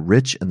side of the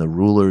rich and the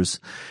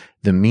rulers.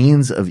 The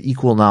means of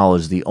equal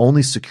knowledge, the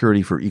only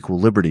security for equal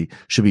liberty,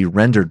 should be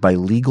rendered by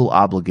legal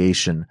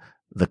obligation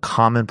the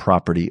common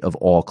property of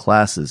all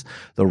classes.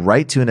 The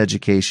right to an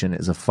education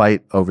is a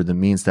fight over the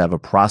means to have a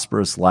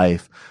prosperous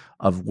life,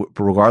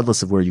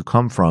 regardless of where you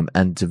come from,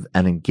 and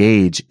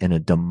engage in a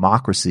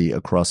democracy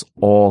across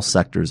all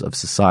sectors of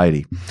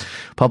society.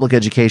 Public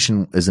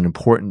education is an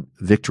important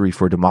victory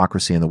for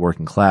democracy in the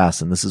working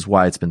class, and this is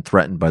why it's been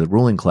threatened by the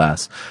ruling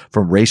class.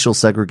 From racial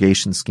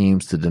segregation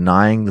schemes to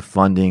denying the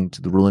funding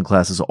to the ruling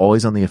class is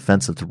always on the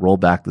offensive to roll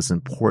back this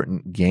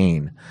important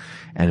gain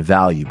and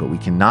value. But we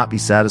cannot be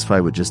satisfied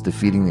with just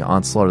defeating the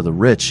onslaught of the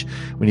rich.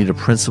 We need a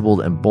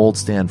principled and bold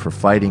stand for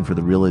fighting for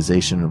the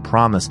realization and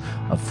promise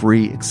of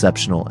free,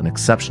 exceptional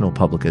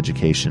public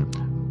education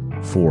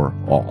for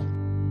all.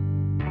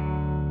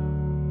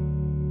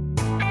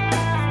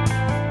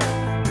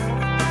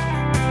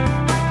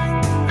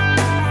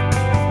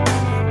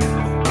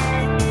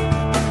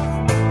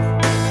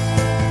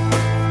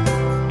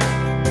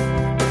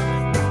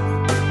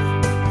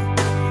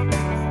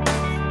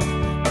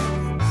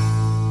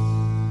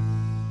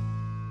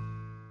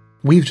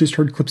 We've just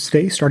heard clips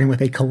today, starting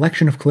with a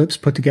collection of clips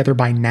put together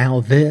by Now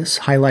This,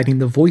 highlighting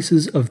the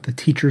voices of the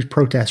teachers'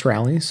 protest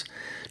rallies.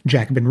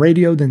 Jacobin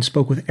Radio then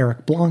spoke with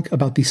Eric Blanc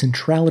about the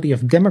centrality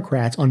of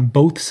Democrats on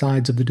both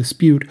sides of the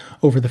dispute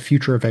over the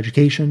future of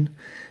education.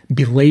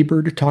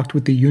 Belabored talked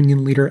with the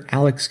union leader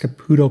Alex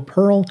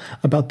Caputo-Pearl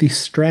about the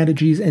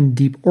strategies and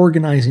deep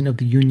organizing of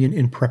the union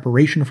in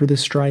preparation for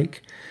this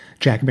strike.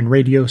 Jacobin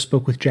Radio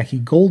spoke with Jackie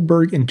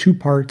Goldberg in 2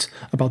 parts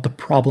about the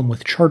problem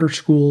with charter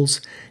schools.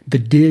 The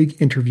Dig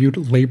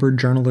interviewed labor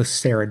journalist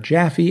Sarah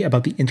Jaffe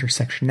about the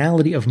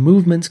intersectionality of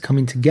movements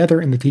coming together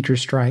in the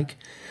teachers' strike.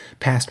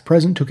 Past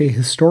Present took a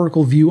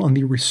historical view on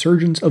the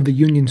resurgence of the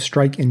union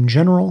strike in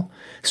general.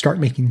 Start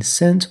Making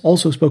Sense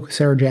also spoke with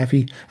Sarah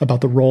Jaffe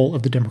about the role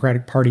of the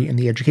Democratic Party in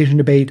the education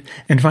debate.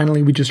 And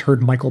finally, we just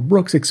heard Michael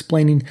Brooks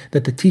explaining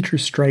that the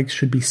teachers' strikes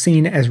should be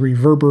seen as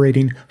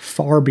reverberating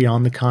far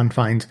beyond the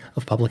confines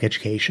of public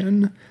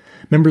education.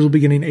 Members will be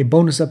getting a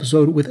bonus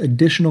episode with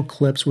additional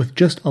clips with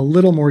just a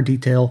little more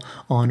detail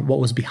on what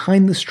was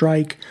behind the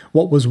strike,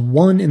 what was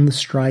won in the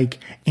strike,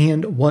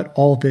 and what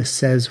all this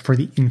says for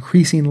the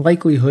increasing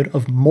likelihood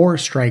of more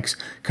strikes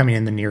coming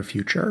in the near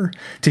future.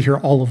 To hear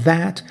all of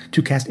that,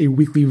 to cast a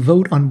weekly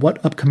vote on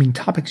what upcoming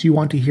topics you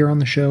want to hear on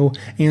the show,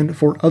 and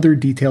for other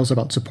details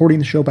about supporting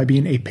the show by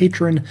being a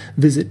patron,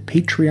 visit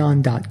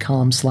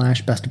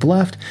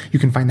patreon.com/bestofleft. You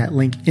can find that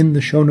link in the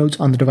show notes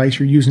on the device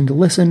you're using to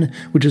listen,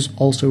 which is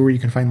also where you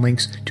can find links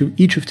to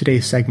each of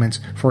today's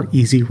segments for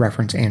easy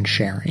reference and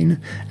sharing.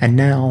 And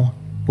now,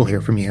 we'll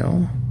hear from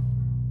you.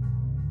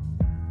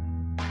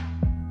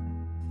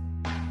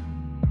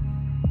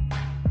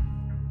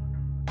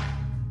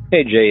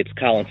 Hey Jay, it's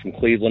Colin from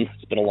Cleveland.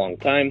 It's been a long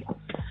time.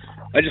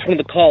 I just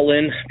wanted to call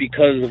in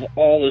because of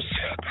all this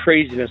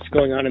craziness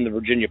going on in the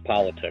Virginia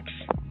politics.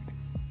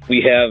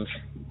 We have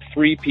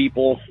 3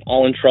 people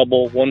all in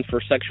trouble, 1 for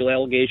sexual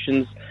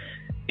allegations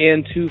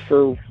and 2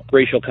 for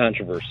racial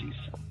controversies.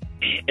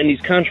 And these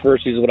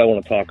controversies is what I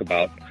want to talk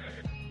about.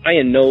 I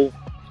am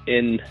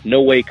in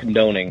no way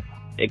condoning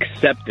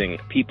accepting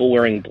people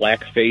wearing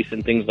blackface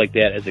and things like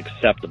that as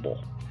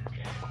acceptable.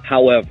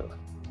 However,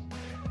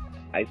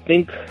 I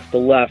think the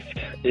left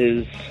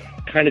is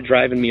kind of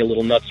driving me a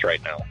little nuts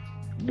right now.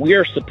 We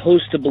are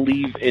supposed to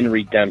believe in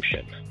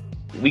redemption.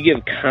 We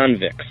give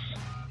convicts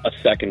a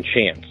second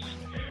chance.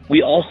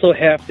 We also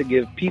have to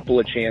give people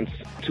a chance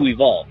to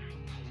evolve.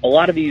 A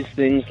lot of these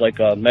things, like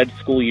a med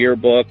school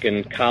yearbook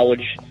and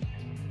college,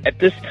 at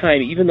this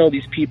time, even though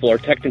these people are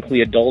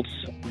technically adults,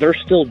 they're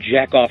still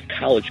jack-off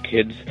college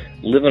kids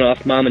living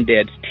off mom and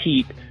dad's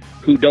teat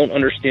who don't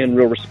understand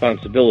real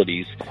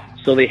responsibilities,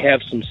 so they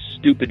have some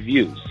stupid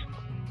views.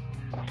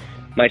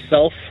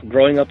 Myself,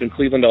 growing up in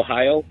Cleveland,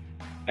 Ohio,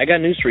 I got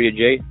news for you,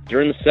 Jay.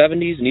 During the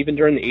 70s and even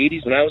during the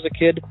 80s when I was a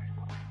kid,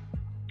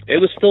 it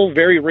was still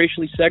very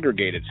racially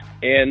segregated.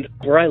 And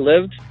where I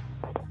lived,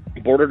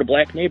 bordered a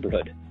black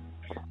neighborhood.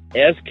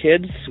 As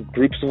kids,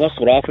 groups of us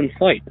would often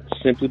fight,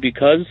 simply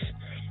because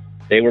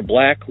they were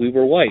black, we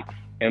were white.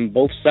 and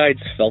both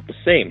sides felt the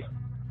same.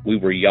 We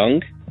were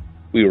young,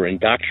 we were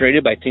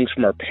indoctrinated by things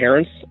from our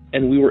parents,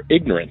 and we were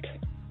ignorant.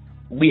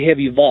 We have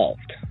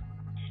evolved.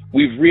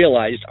 We've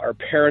realized our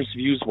parents'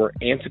 views were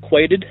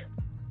antiquated,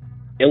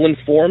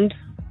 ill-informed,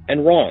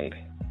 and wrong.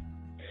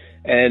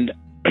 And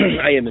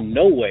I am in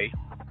no way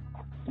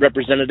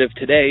representative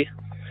today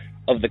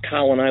of the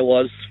Colin I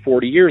was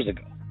 40 years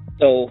ago.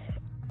 So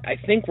I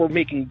think we're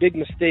making big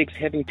mistakes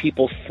having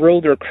people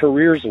throw their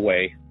careers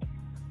away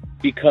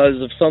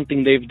because of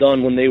something they've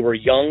done when they were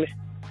young,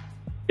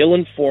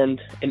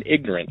 ill-informed, and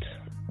ignorant.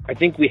 I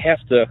think we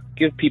have to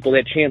give people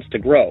that chance to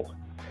grow.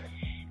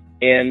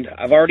 And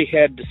I've already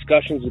had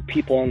discussions with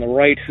people on the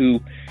right who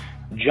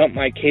jump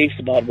my case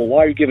about, well,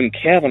 why are you giving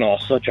Kavanaugh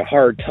such a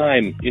hard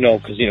time?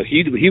 Because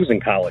he was in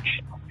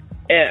college.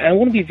 And I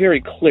want to be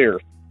very clear.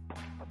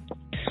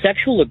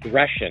 Sexual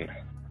aggression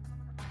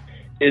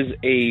is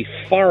a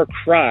far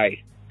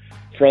cry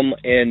from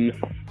an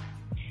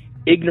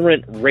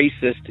ignorant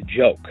racist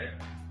joke.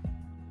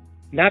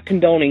 Not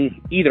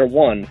condoning either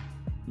one,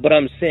 but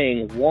I'm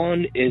saying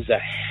one is a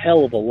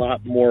hell of a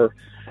lot more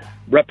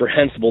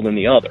reprehensible than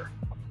the other.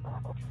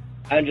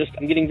 I'm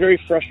getting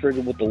very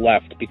frustrated with the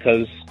left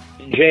because,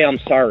 Jay, I'm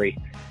sorry.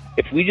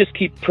 If we just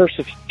keep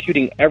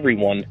persecuting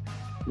everyone,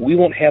 we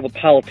won't have a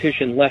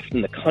politician left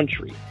in the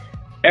country.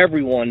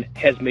 Everyone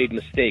has made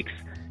mistakes.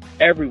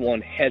 Everyone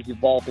has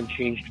evolved and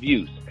changed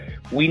views.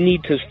 We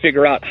need to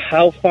figure out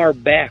how far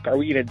back are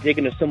we going to dig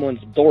into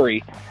someone's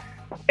story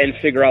and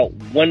figure out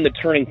when the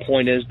turning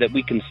point is that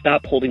we can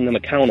stop holding them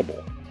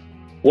accountable.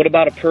 What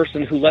about a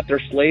person who let their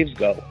slaves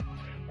go?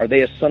 Are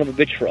they a son of a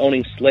bitch for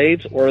owning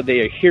slaves, or are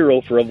they a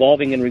hero for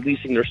evolving and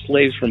releasing their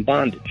slaves from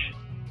bondage?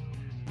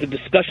 The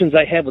discussions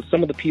I have with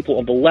some of the people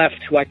on the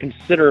left who I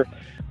consider,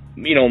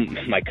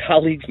 my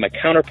colleagues, my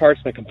counterparts,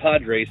 my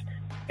compadres,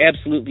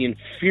 absolutely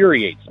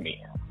infuriates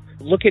me.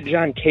 Look at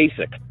John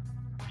Kasich,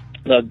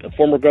 the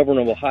former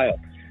governor of Ohio.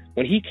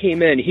 When he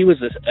came in, he was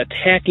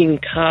attacking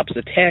cops,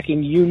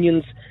 attacking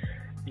unions.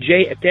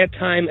 Jay, at that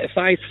time, if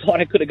I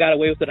thought I could have got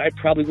away with it, I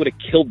probably would have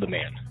killed the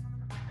man.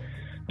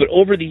 But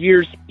over the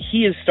years,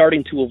 he is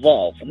starting to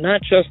evolve,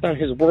 not just on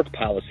his work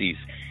policies.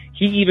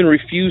 He even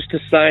refused to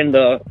sign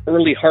the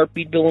early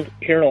heartbeat bill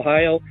here in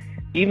Ohio.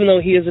 Even though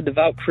he is a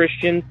devout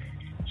Christian,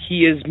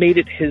 he has made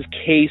it his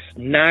case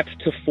not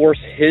to force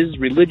his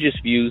religious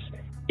views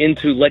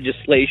into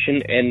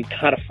legislation and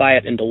codify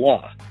it into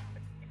law.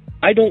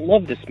 I don't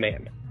love this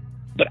man,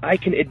 but I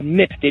can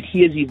admit that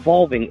he is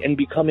evolving and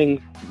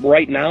becoming,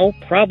 right now,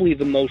 probably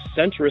the most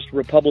centrist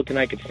Republican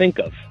I could think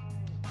of.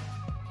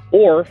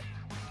 Or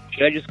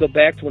should I just go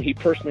back to when he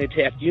personally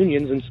attacked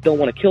unions and still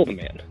want to kill the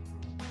man?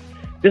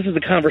 This is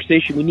a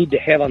conversation we need to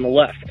have on the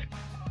left.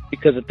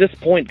 Because at this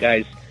point,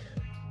 guys,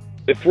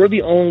 if we're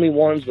the only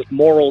ones with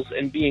morals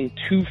and being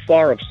too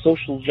far of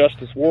social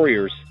justice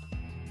warriors,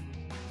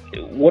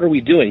 what are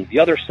we doing? The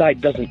other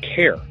side doesn't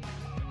care.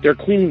 They're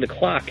cleaning the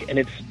clock, and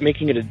it's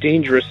making it a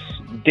dangerous,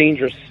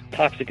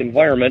 toxic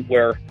environment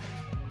where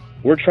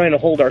we're trying to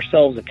hold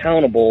ourselves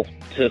accountable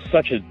to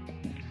such a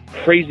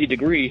crazy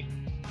degree.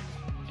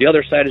 The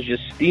other side is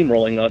just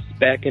steamrolling us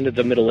back into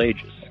the Middle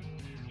Ages.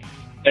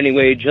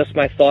 Anyway, just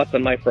my thoughts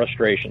on my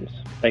frustrations.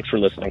 Thanks for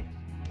listening.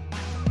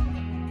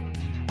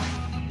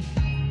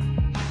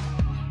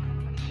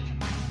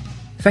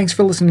 Thanks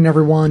for listening,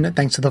 everyone.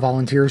 Thanks to the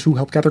volunteers who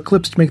helped gather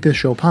clips to make this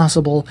show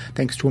possible.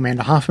 Thanks to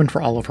Amanda Hoffman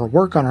for all of her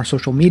work on our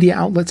social media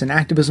outlets and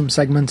activism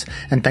segments.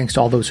 And thanks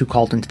to all those who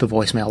called into the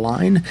voicemail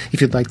line.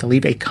 If you'd like to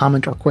leave a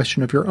comment or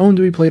question of your own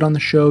to be played on the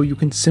show, you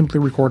can simply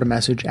record a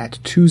message at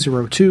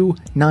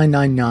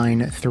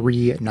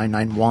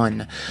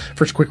 202-999-3991.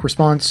 First quick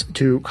response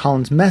to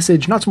Colin's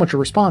message, not so much a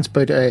response,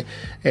 but an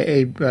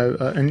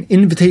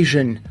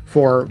invitation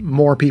for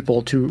more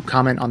people to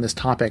comment on this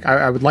topic.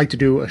 I would like to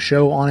do a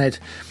show on it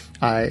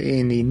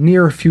in the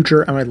near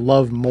future, and I'd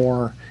love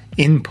more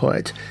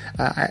input.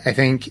 I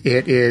think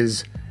it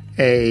is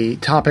a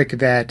topic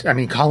that,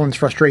 Colin's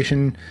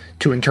frustration,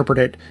 to interpret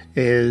it,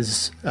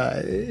 is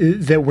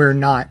that we're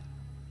not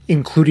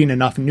including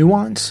enough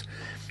nuance,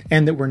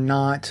 and that we're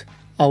not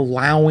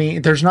allowing,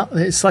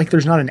 it's like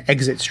there's not an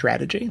exit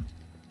strategy.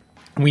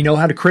 We know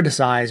how to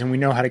criticize and we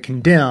know how to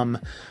condemn,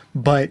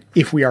 but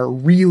if we are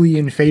really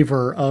in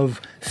favor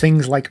of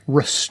things like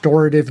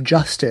restorative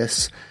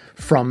justice,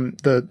 from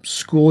the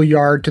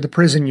schoolyard to the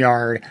prison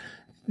yard,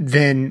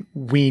 then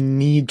we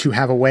need to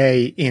have a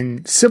way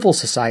in civil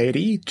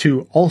society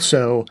to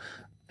also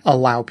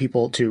allow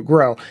people to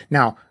grow.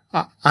 Now,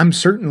 I'm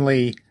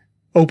certainly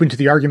open to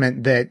the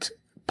argument that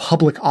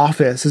public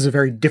office is a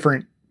very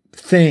different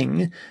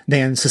thing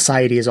than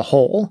society as a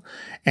whole.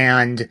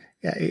 And,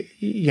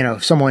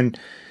 if someone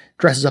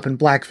dresses up in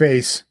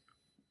blackface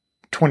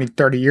 20,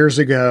 30 years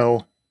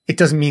ago, it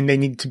doesn't mean they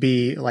need to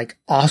be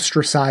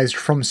ostracized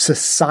from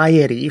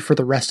society for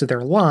the rest of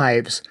their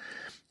lives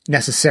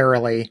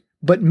necessarily,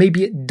 but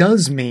maybe it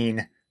does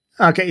mean,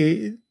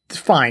 okay,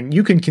 fine,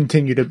 you can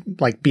continue to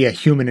be a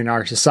human in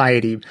our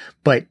society,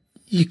 but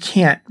you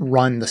can't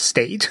run the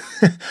state.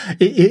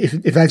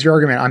 if that's your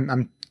argument,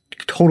 I'm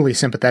totally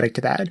sympathetic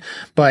to that.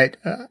 But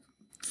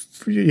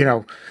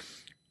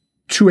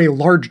to a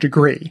large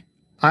degree,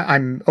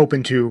 I'm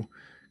open to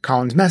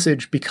Colin's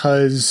message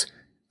because,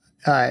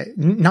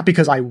 not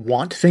because I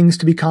want things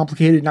to be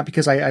complicated, not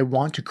because I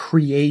want to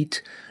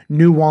create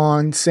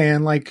nuance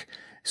and like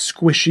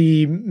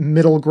squishy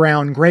middle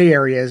ground gray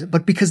areas,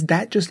 but because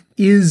that just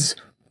is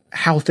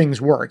how things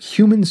work.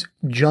 Humans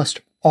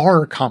just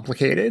are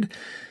complicated.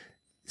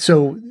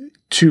 So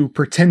to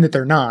pretend that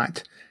they're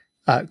not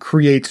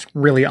creates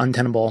really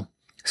untenable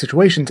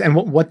situations. And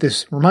what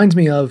this reminds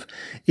me of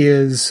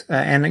is,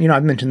 and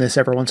I've mentioned this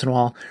every once in a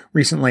while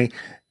recently,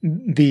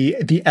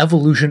 the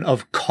evolution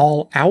of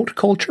call out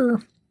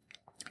culture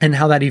and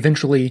how that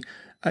eventually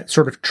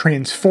sort of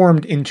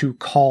transformed into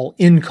call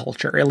in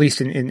culture, at least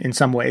in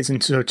some ways.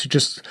 And so to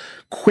just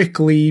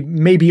quickly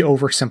maybe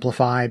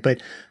oversimplify,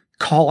 but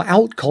call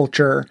out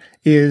culture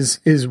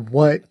is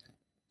what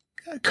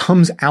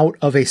comes out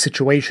of a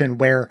situation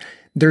where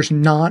there's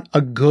not a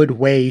good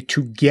way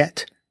to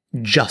get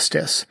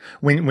justice.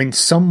 When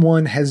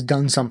someone has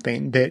done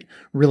something that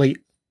really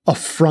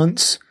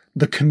affronts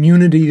the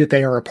community that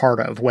they are a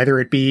part of, whether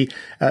it be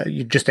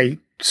just a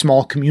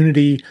small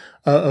community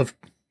of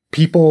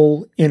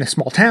people in a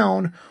small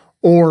town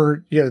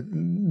or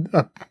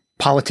a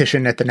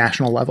politician at the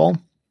national level.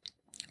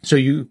 So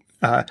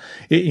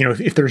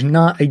if there's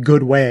not a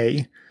good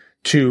way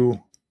to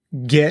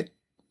get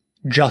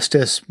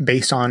justice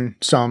based on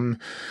something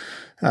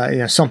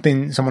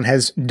someone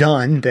has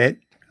done that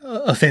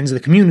offends the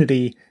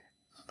community,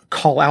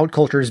 call out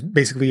culture is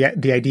basically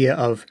the idea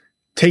of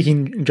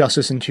taking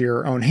justice into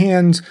your own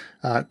hands,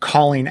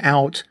 calling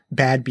out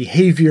bad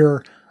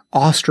behavior,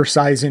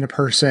 ostracizing a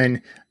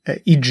person,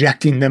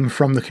 ejecting them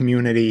from the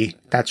community,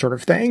 that sort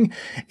of thing.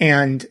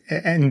 And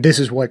this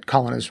is what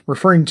Colin is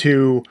referring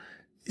to,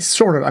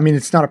 sort of. I mean,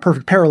 it's not a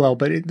perfect parallel,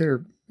 but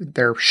there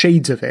are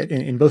shades of it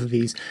in both of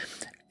these.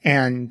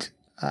 And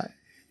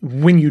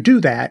when you do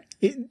that,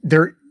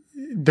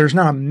 there's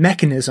not a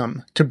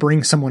mechanism to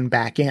bring someone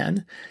back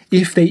in.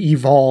 If they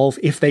evolve,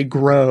 if they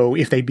grow,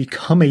 if they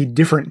become a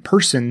different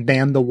person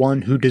than the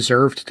one who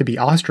deserved to be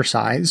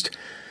ostracized,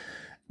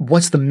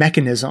 what's the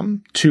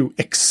mechanism to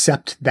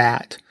accept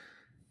that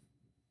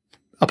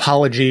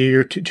apology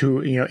or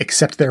to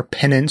accept their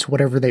penance,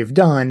 whatever they've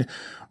done,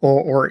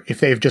 or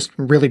if they've just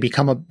really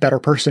become a better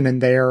person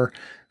and they're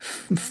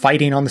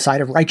fighting on the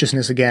side of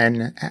righteousness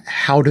again,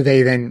 how do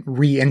they then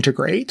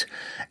reintegrate?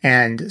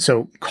 And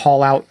so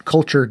call out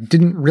culture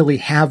didn't really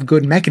have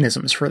good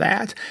mechanisms for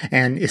that.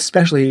 And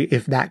especially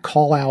if that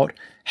call out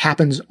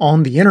happens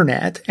on the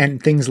internet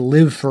and things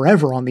live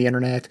forever on the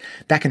internet,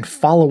 that can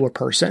follow a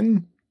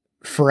person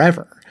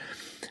forever.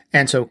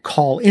 And so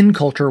call in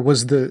culture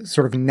was the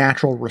sort of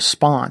natural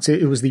response.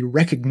 It was the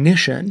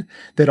recognition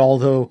that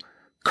although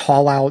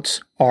call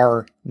outs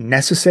are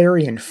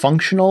necessary and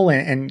functional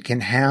and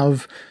can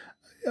have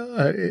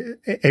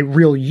a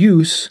real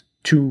use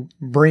to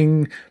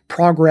bring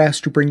progress,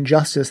 to bring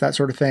justice, that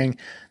sort of thing,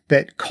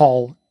 that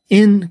call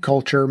in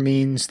culture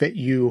means that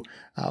you,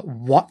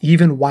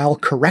 even while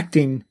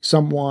correcting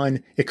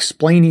someone,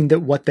 explaining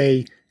that what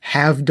they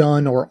have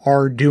done or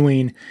are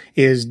doing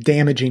is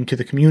damaging to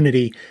the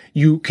community,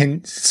 you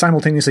can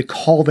simultaneously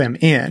call them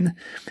in.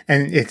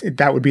 And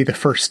that would be the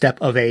first step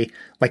of a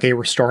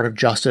restorative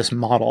justice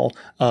model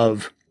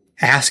of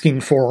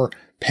asking for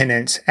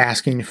penance,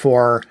 asking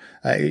for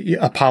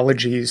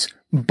apologies,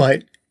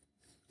 but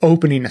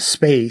opening a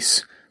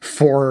space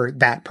for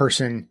that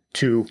person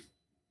to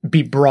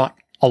be brought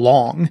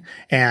along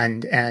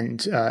and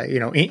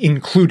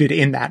included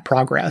in that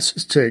progress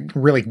to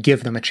really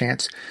give them a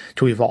chance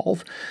to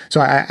evolve. So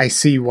I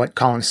see what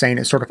Colin's saying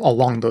is sort of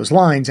along those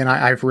lines, and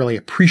I've really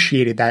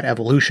appreciated that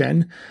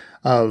evolution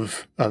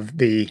of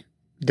the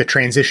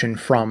transition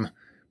from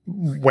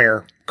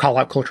where call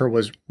out culture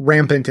was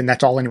rampant and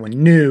that's all anyone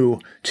knew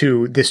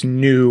to this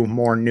new,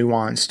 more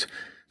nuanced,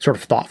 sort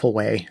of thoughtful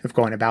way of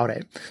going about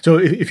it. So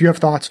if you have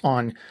thoughts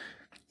on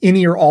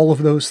any or all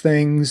of those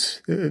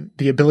things,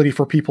 the ability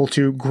for people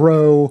to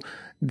grow,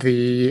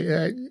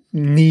 the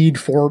need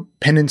for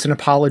penance and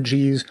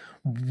apologies,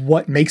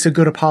 what makes a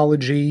good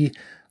apology?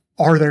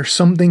 Are there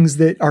some things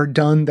that are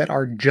done that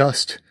are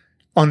just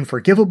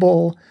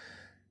unforgivable?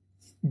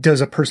 Does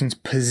a person's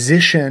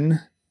position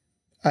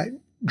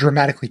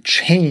dramatically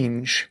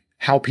change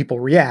how people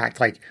react?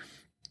 Like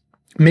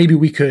maybe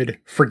we could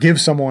forgive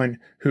someone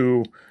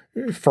who,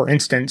 for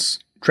instance,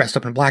 dressed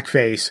up in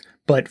blackface,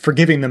 but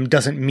forgiving them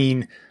doesn't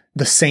mean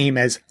the same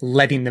as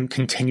letting them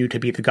continue to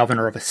be the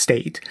governor of a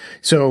state.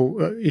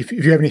 So if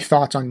you have any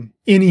thoughts on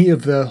any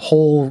of the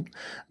whole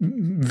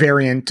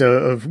variant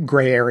of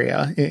gray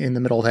area in the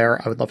middle there,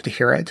 I would love to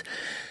hear it.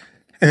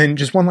 And then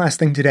just one last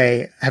thing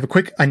today, I have a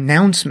quick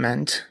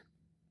announcement,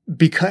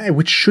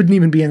 which shouldn't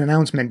even be an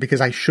announcement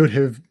because I should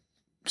have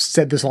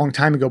said this a long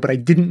time ago, but I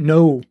didn't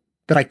know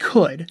that I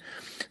could.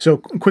 So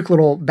quick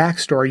little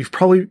backstory. You've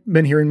probably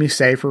been hearing me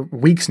say for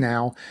weeks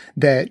now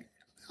that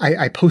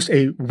I post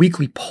a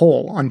weekly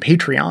poll on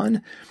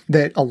Patreon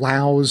that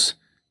allows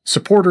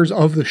supporters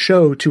of the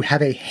show to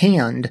have a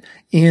hand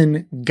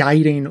in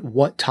guiding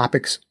what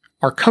topics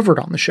are covered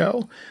on the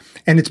show.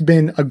 And it's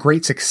been a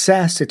great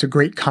success. It's a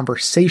great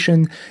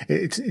conversation.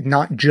 It's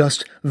not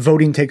just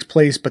voting takes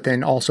place, but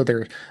then also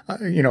there's,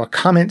 a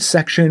comment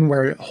section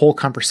where whole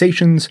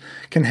conversations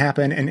can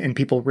happen and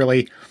people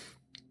really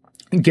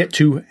get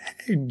to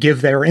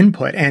give their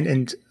input.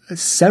 And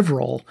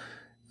several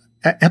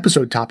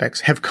episode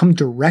topics have come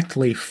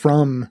directly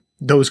from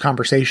those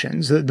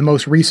conversations. The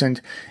most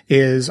recent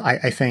is,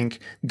 I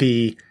think,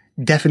 the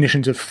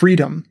definitions of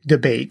freedom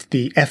debate,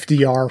 the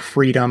FDR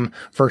freedom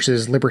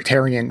versus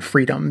libertarian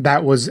freedom.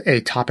 That was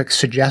a topic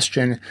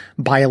suggestion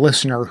by a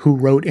listener who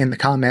wrote in the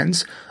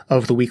comments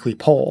of the weekly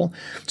poll.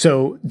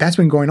 So that's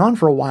been going on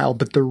for a while,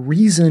 but the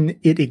reason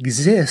it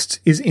exists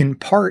is in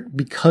part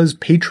because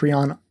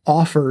Patreon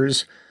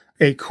offers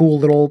a cool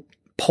little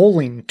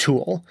polling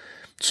tool.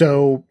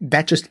 So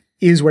that just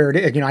is where it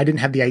is. I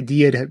didn't have the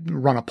idea to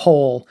run a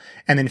poll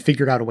and then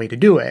figured out a way to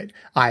do it.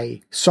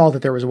 I saw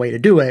that there was a way to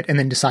do it and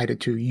then decided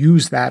to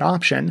use that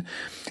option.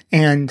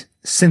 And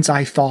since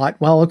I thought,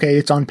 well, okay,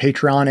 it's on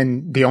Patreon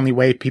and the only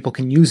way people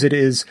can use it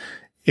is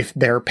if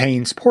they're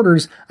paying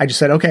supporters, I just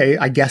said, okay,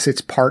 I guess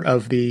it's part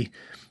of the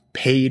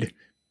paid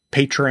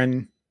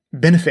patron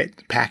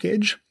benefit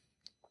package.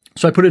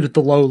 So I put it at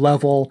the low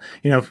level,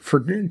 for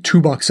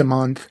 $2 a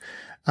month.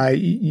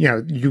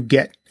 You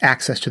get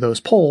access to those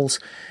polls.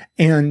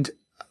 And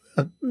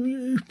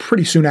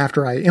pretty soon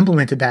after I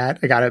implemented that,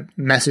 I got a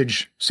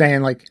message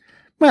saying like,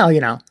 well,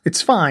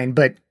 it's fine,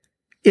 but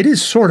it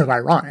is sort of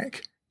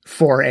ironic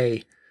for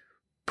a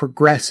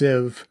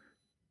progressive,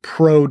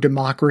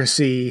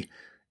 pro-democracy,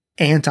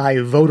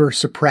 anti-voter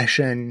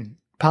suppression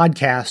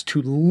podcast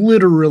to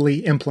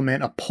literally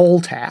implement a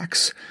poll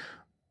tax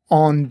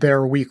on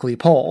their weekly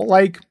poll.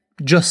 Like,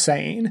 just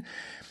saying.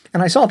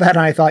 And I saw that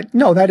and I thought,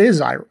 no, that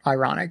is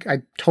ironic.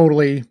 I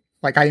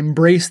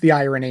embrace the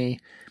irony.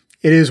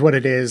 It is what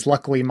it is.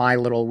 Luckily, my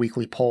little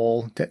weekly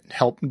poll to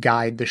help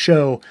guide the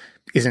show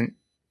isn't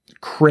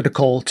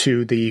critical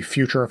to the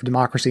future of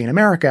democracy in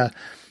America,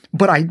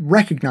 but I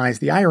recognize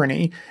the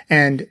irony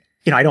and,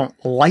 I don't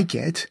like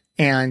it.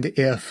 And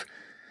if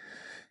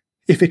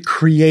it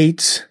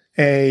creates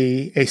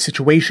a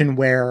situation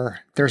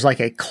where there's like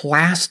a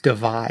class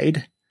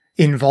divide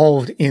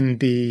involved in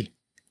the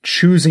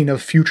choosing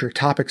of future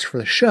topics for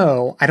the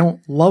show, I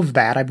don't love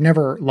that. I've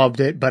never loved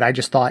it, but I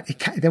just thought, it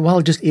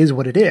just is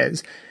what it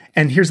is.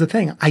 And here's the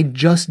thing. I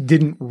just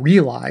didn't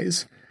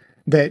realize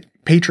that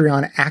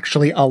Patreon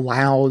actually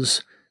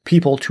allows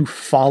people to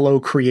follow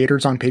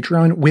creators on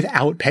Patreon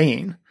without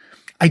paying.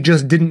 I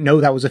just didn't know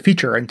that was a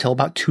feature until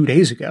about 2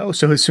 days ago.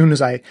 So as soon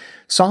as I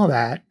saw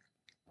that,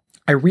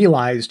 I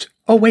realized,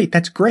 oh wait,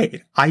 that's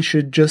great. I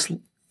should just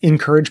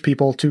encourage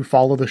people to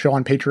follow the show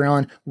on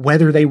Patreon,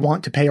 whether they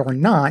want to pay or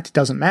not,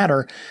 doesn't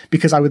matter,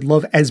 because I would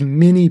love as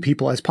many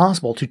people as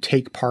possible to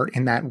take part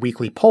in that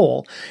weekly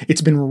poll.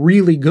 It's been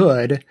really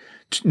good,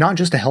 not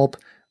just to help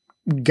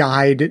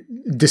guide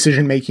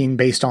decision-making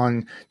based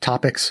on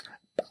topics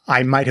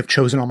I might have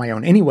chosen on my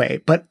own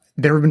anyway, but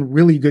there have been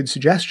really good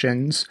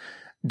suggestions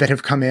that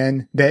have come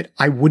in that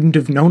I wouldn't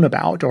have known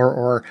about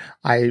or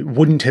I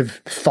wouldn't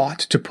have thought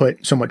to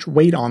put so much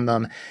weight on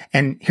them.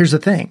 And here's the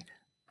thing.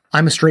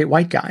 I'm a straight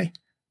white guy.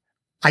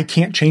 I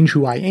can't change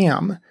who I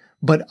am,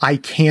 but I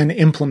can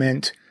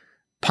implement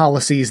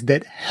policies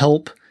that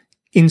help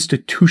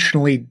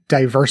institutionally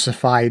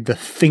diversify the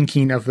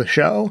thinking of the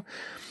show.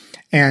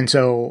 And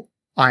so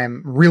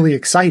I'm really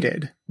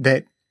excited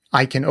that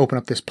I can open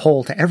up this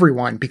poll to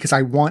everyone because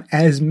I want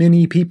as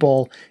many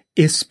people,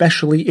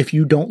 especially if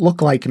you don't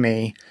look like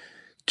me,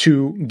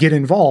 to get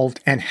involved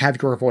and have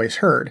your voice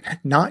heard,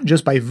 not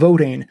just by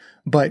voting,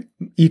 but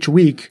each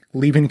week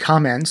leaving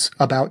comments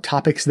about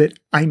topics that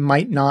I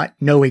might not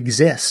know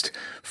exist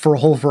for a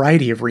whole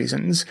variety of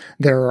reasons.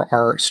 There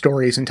are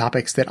stories and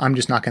topics that I'm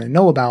just not going to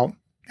know about.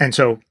 And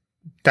so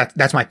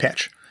that's my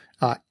pitch.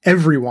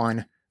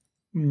 Everyone,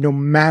 no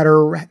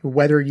matter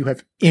whether you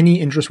have any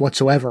interest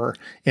whatsoever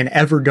in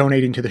ever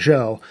donating to the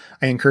show,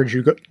 I encourage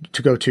you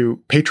to go to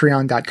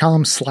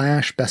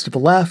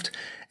patreon.com/bestoftheleft.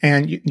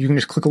 And you can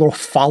just click a little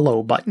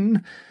follow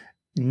button.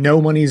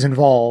 No money's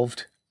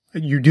involved.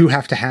 You do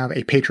have to have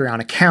a Patreon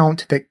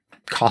account that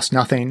costs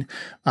nothing.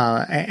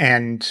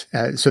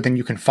 So then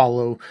you can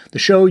follow the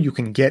show. You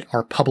can get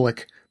our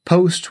public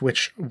post,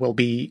 which will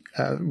be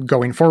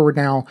going forward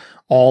now,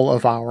 all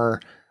of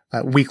our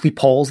weekly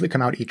polls that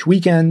come out each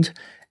weekend.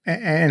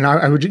 And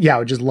I would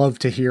just love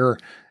to hear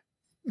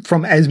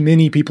from as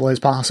many people as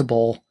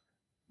possible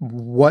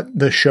what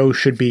the show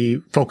should be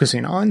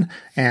focusing on.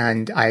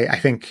 And I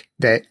think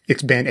that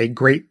it's been a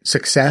great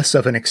success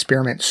of an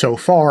experiment so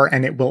far,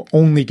 and it will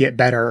only get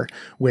better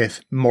with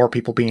more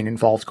people being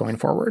involved going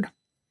forward.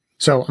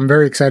 So I'm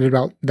very excited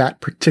about that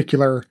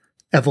particular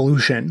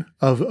evolution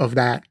of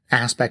that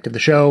aspect of the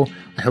show.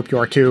 I hope you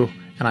are too,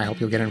 and I hope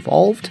you'll get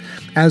involved.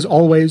 As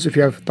always, if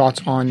you have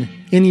thoughts on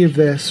any of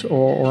this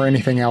or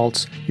anything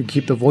else, you can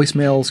keep the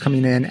voicemails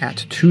coming in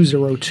at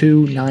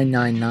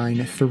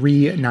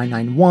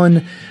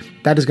 202-999-3991.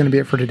 that is going to be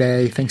it for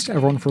today. Thanks to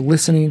everyone for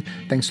listening.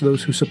 Thanks to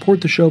those who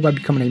support the show by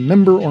becoming a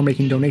member or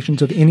making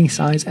donations of any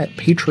size at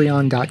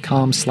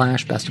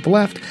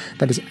patreon.com/bestoftheleft.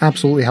 That is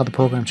absolutely how the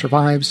program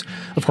survives.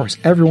 Of course,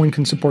 everyone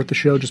can support the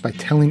show just by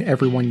telling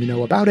everyone you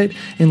know about it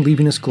and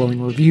leaving us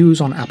glowing reviews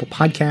on Apple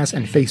Podcasts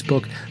and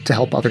Facebook to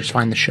help others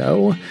find the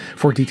show.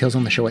 For details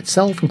on the show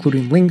itself,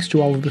 including links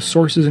to all of the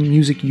sources and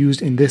music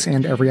used in this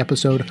and every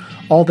episode,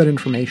 all that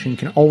information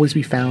can always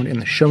be found in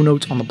the show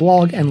notes on the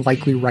blog and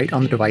likely right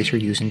on the device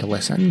you're using to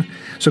listen.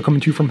 So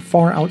coming to you from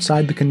far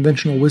outside the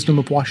conventional wisdom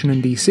of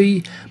Washington,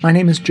 D.C., my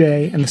name is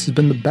Jay, and this has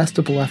been the Best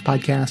of the Left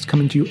podcast,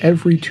 coming to you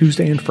every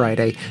Tuesday and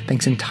Friday,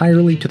 thanks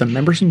entirely to the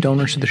members and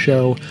donors to the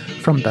show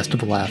from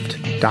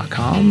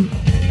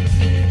bestoftheleft.com.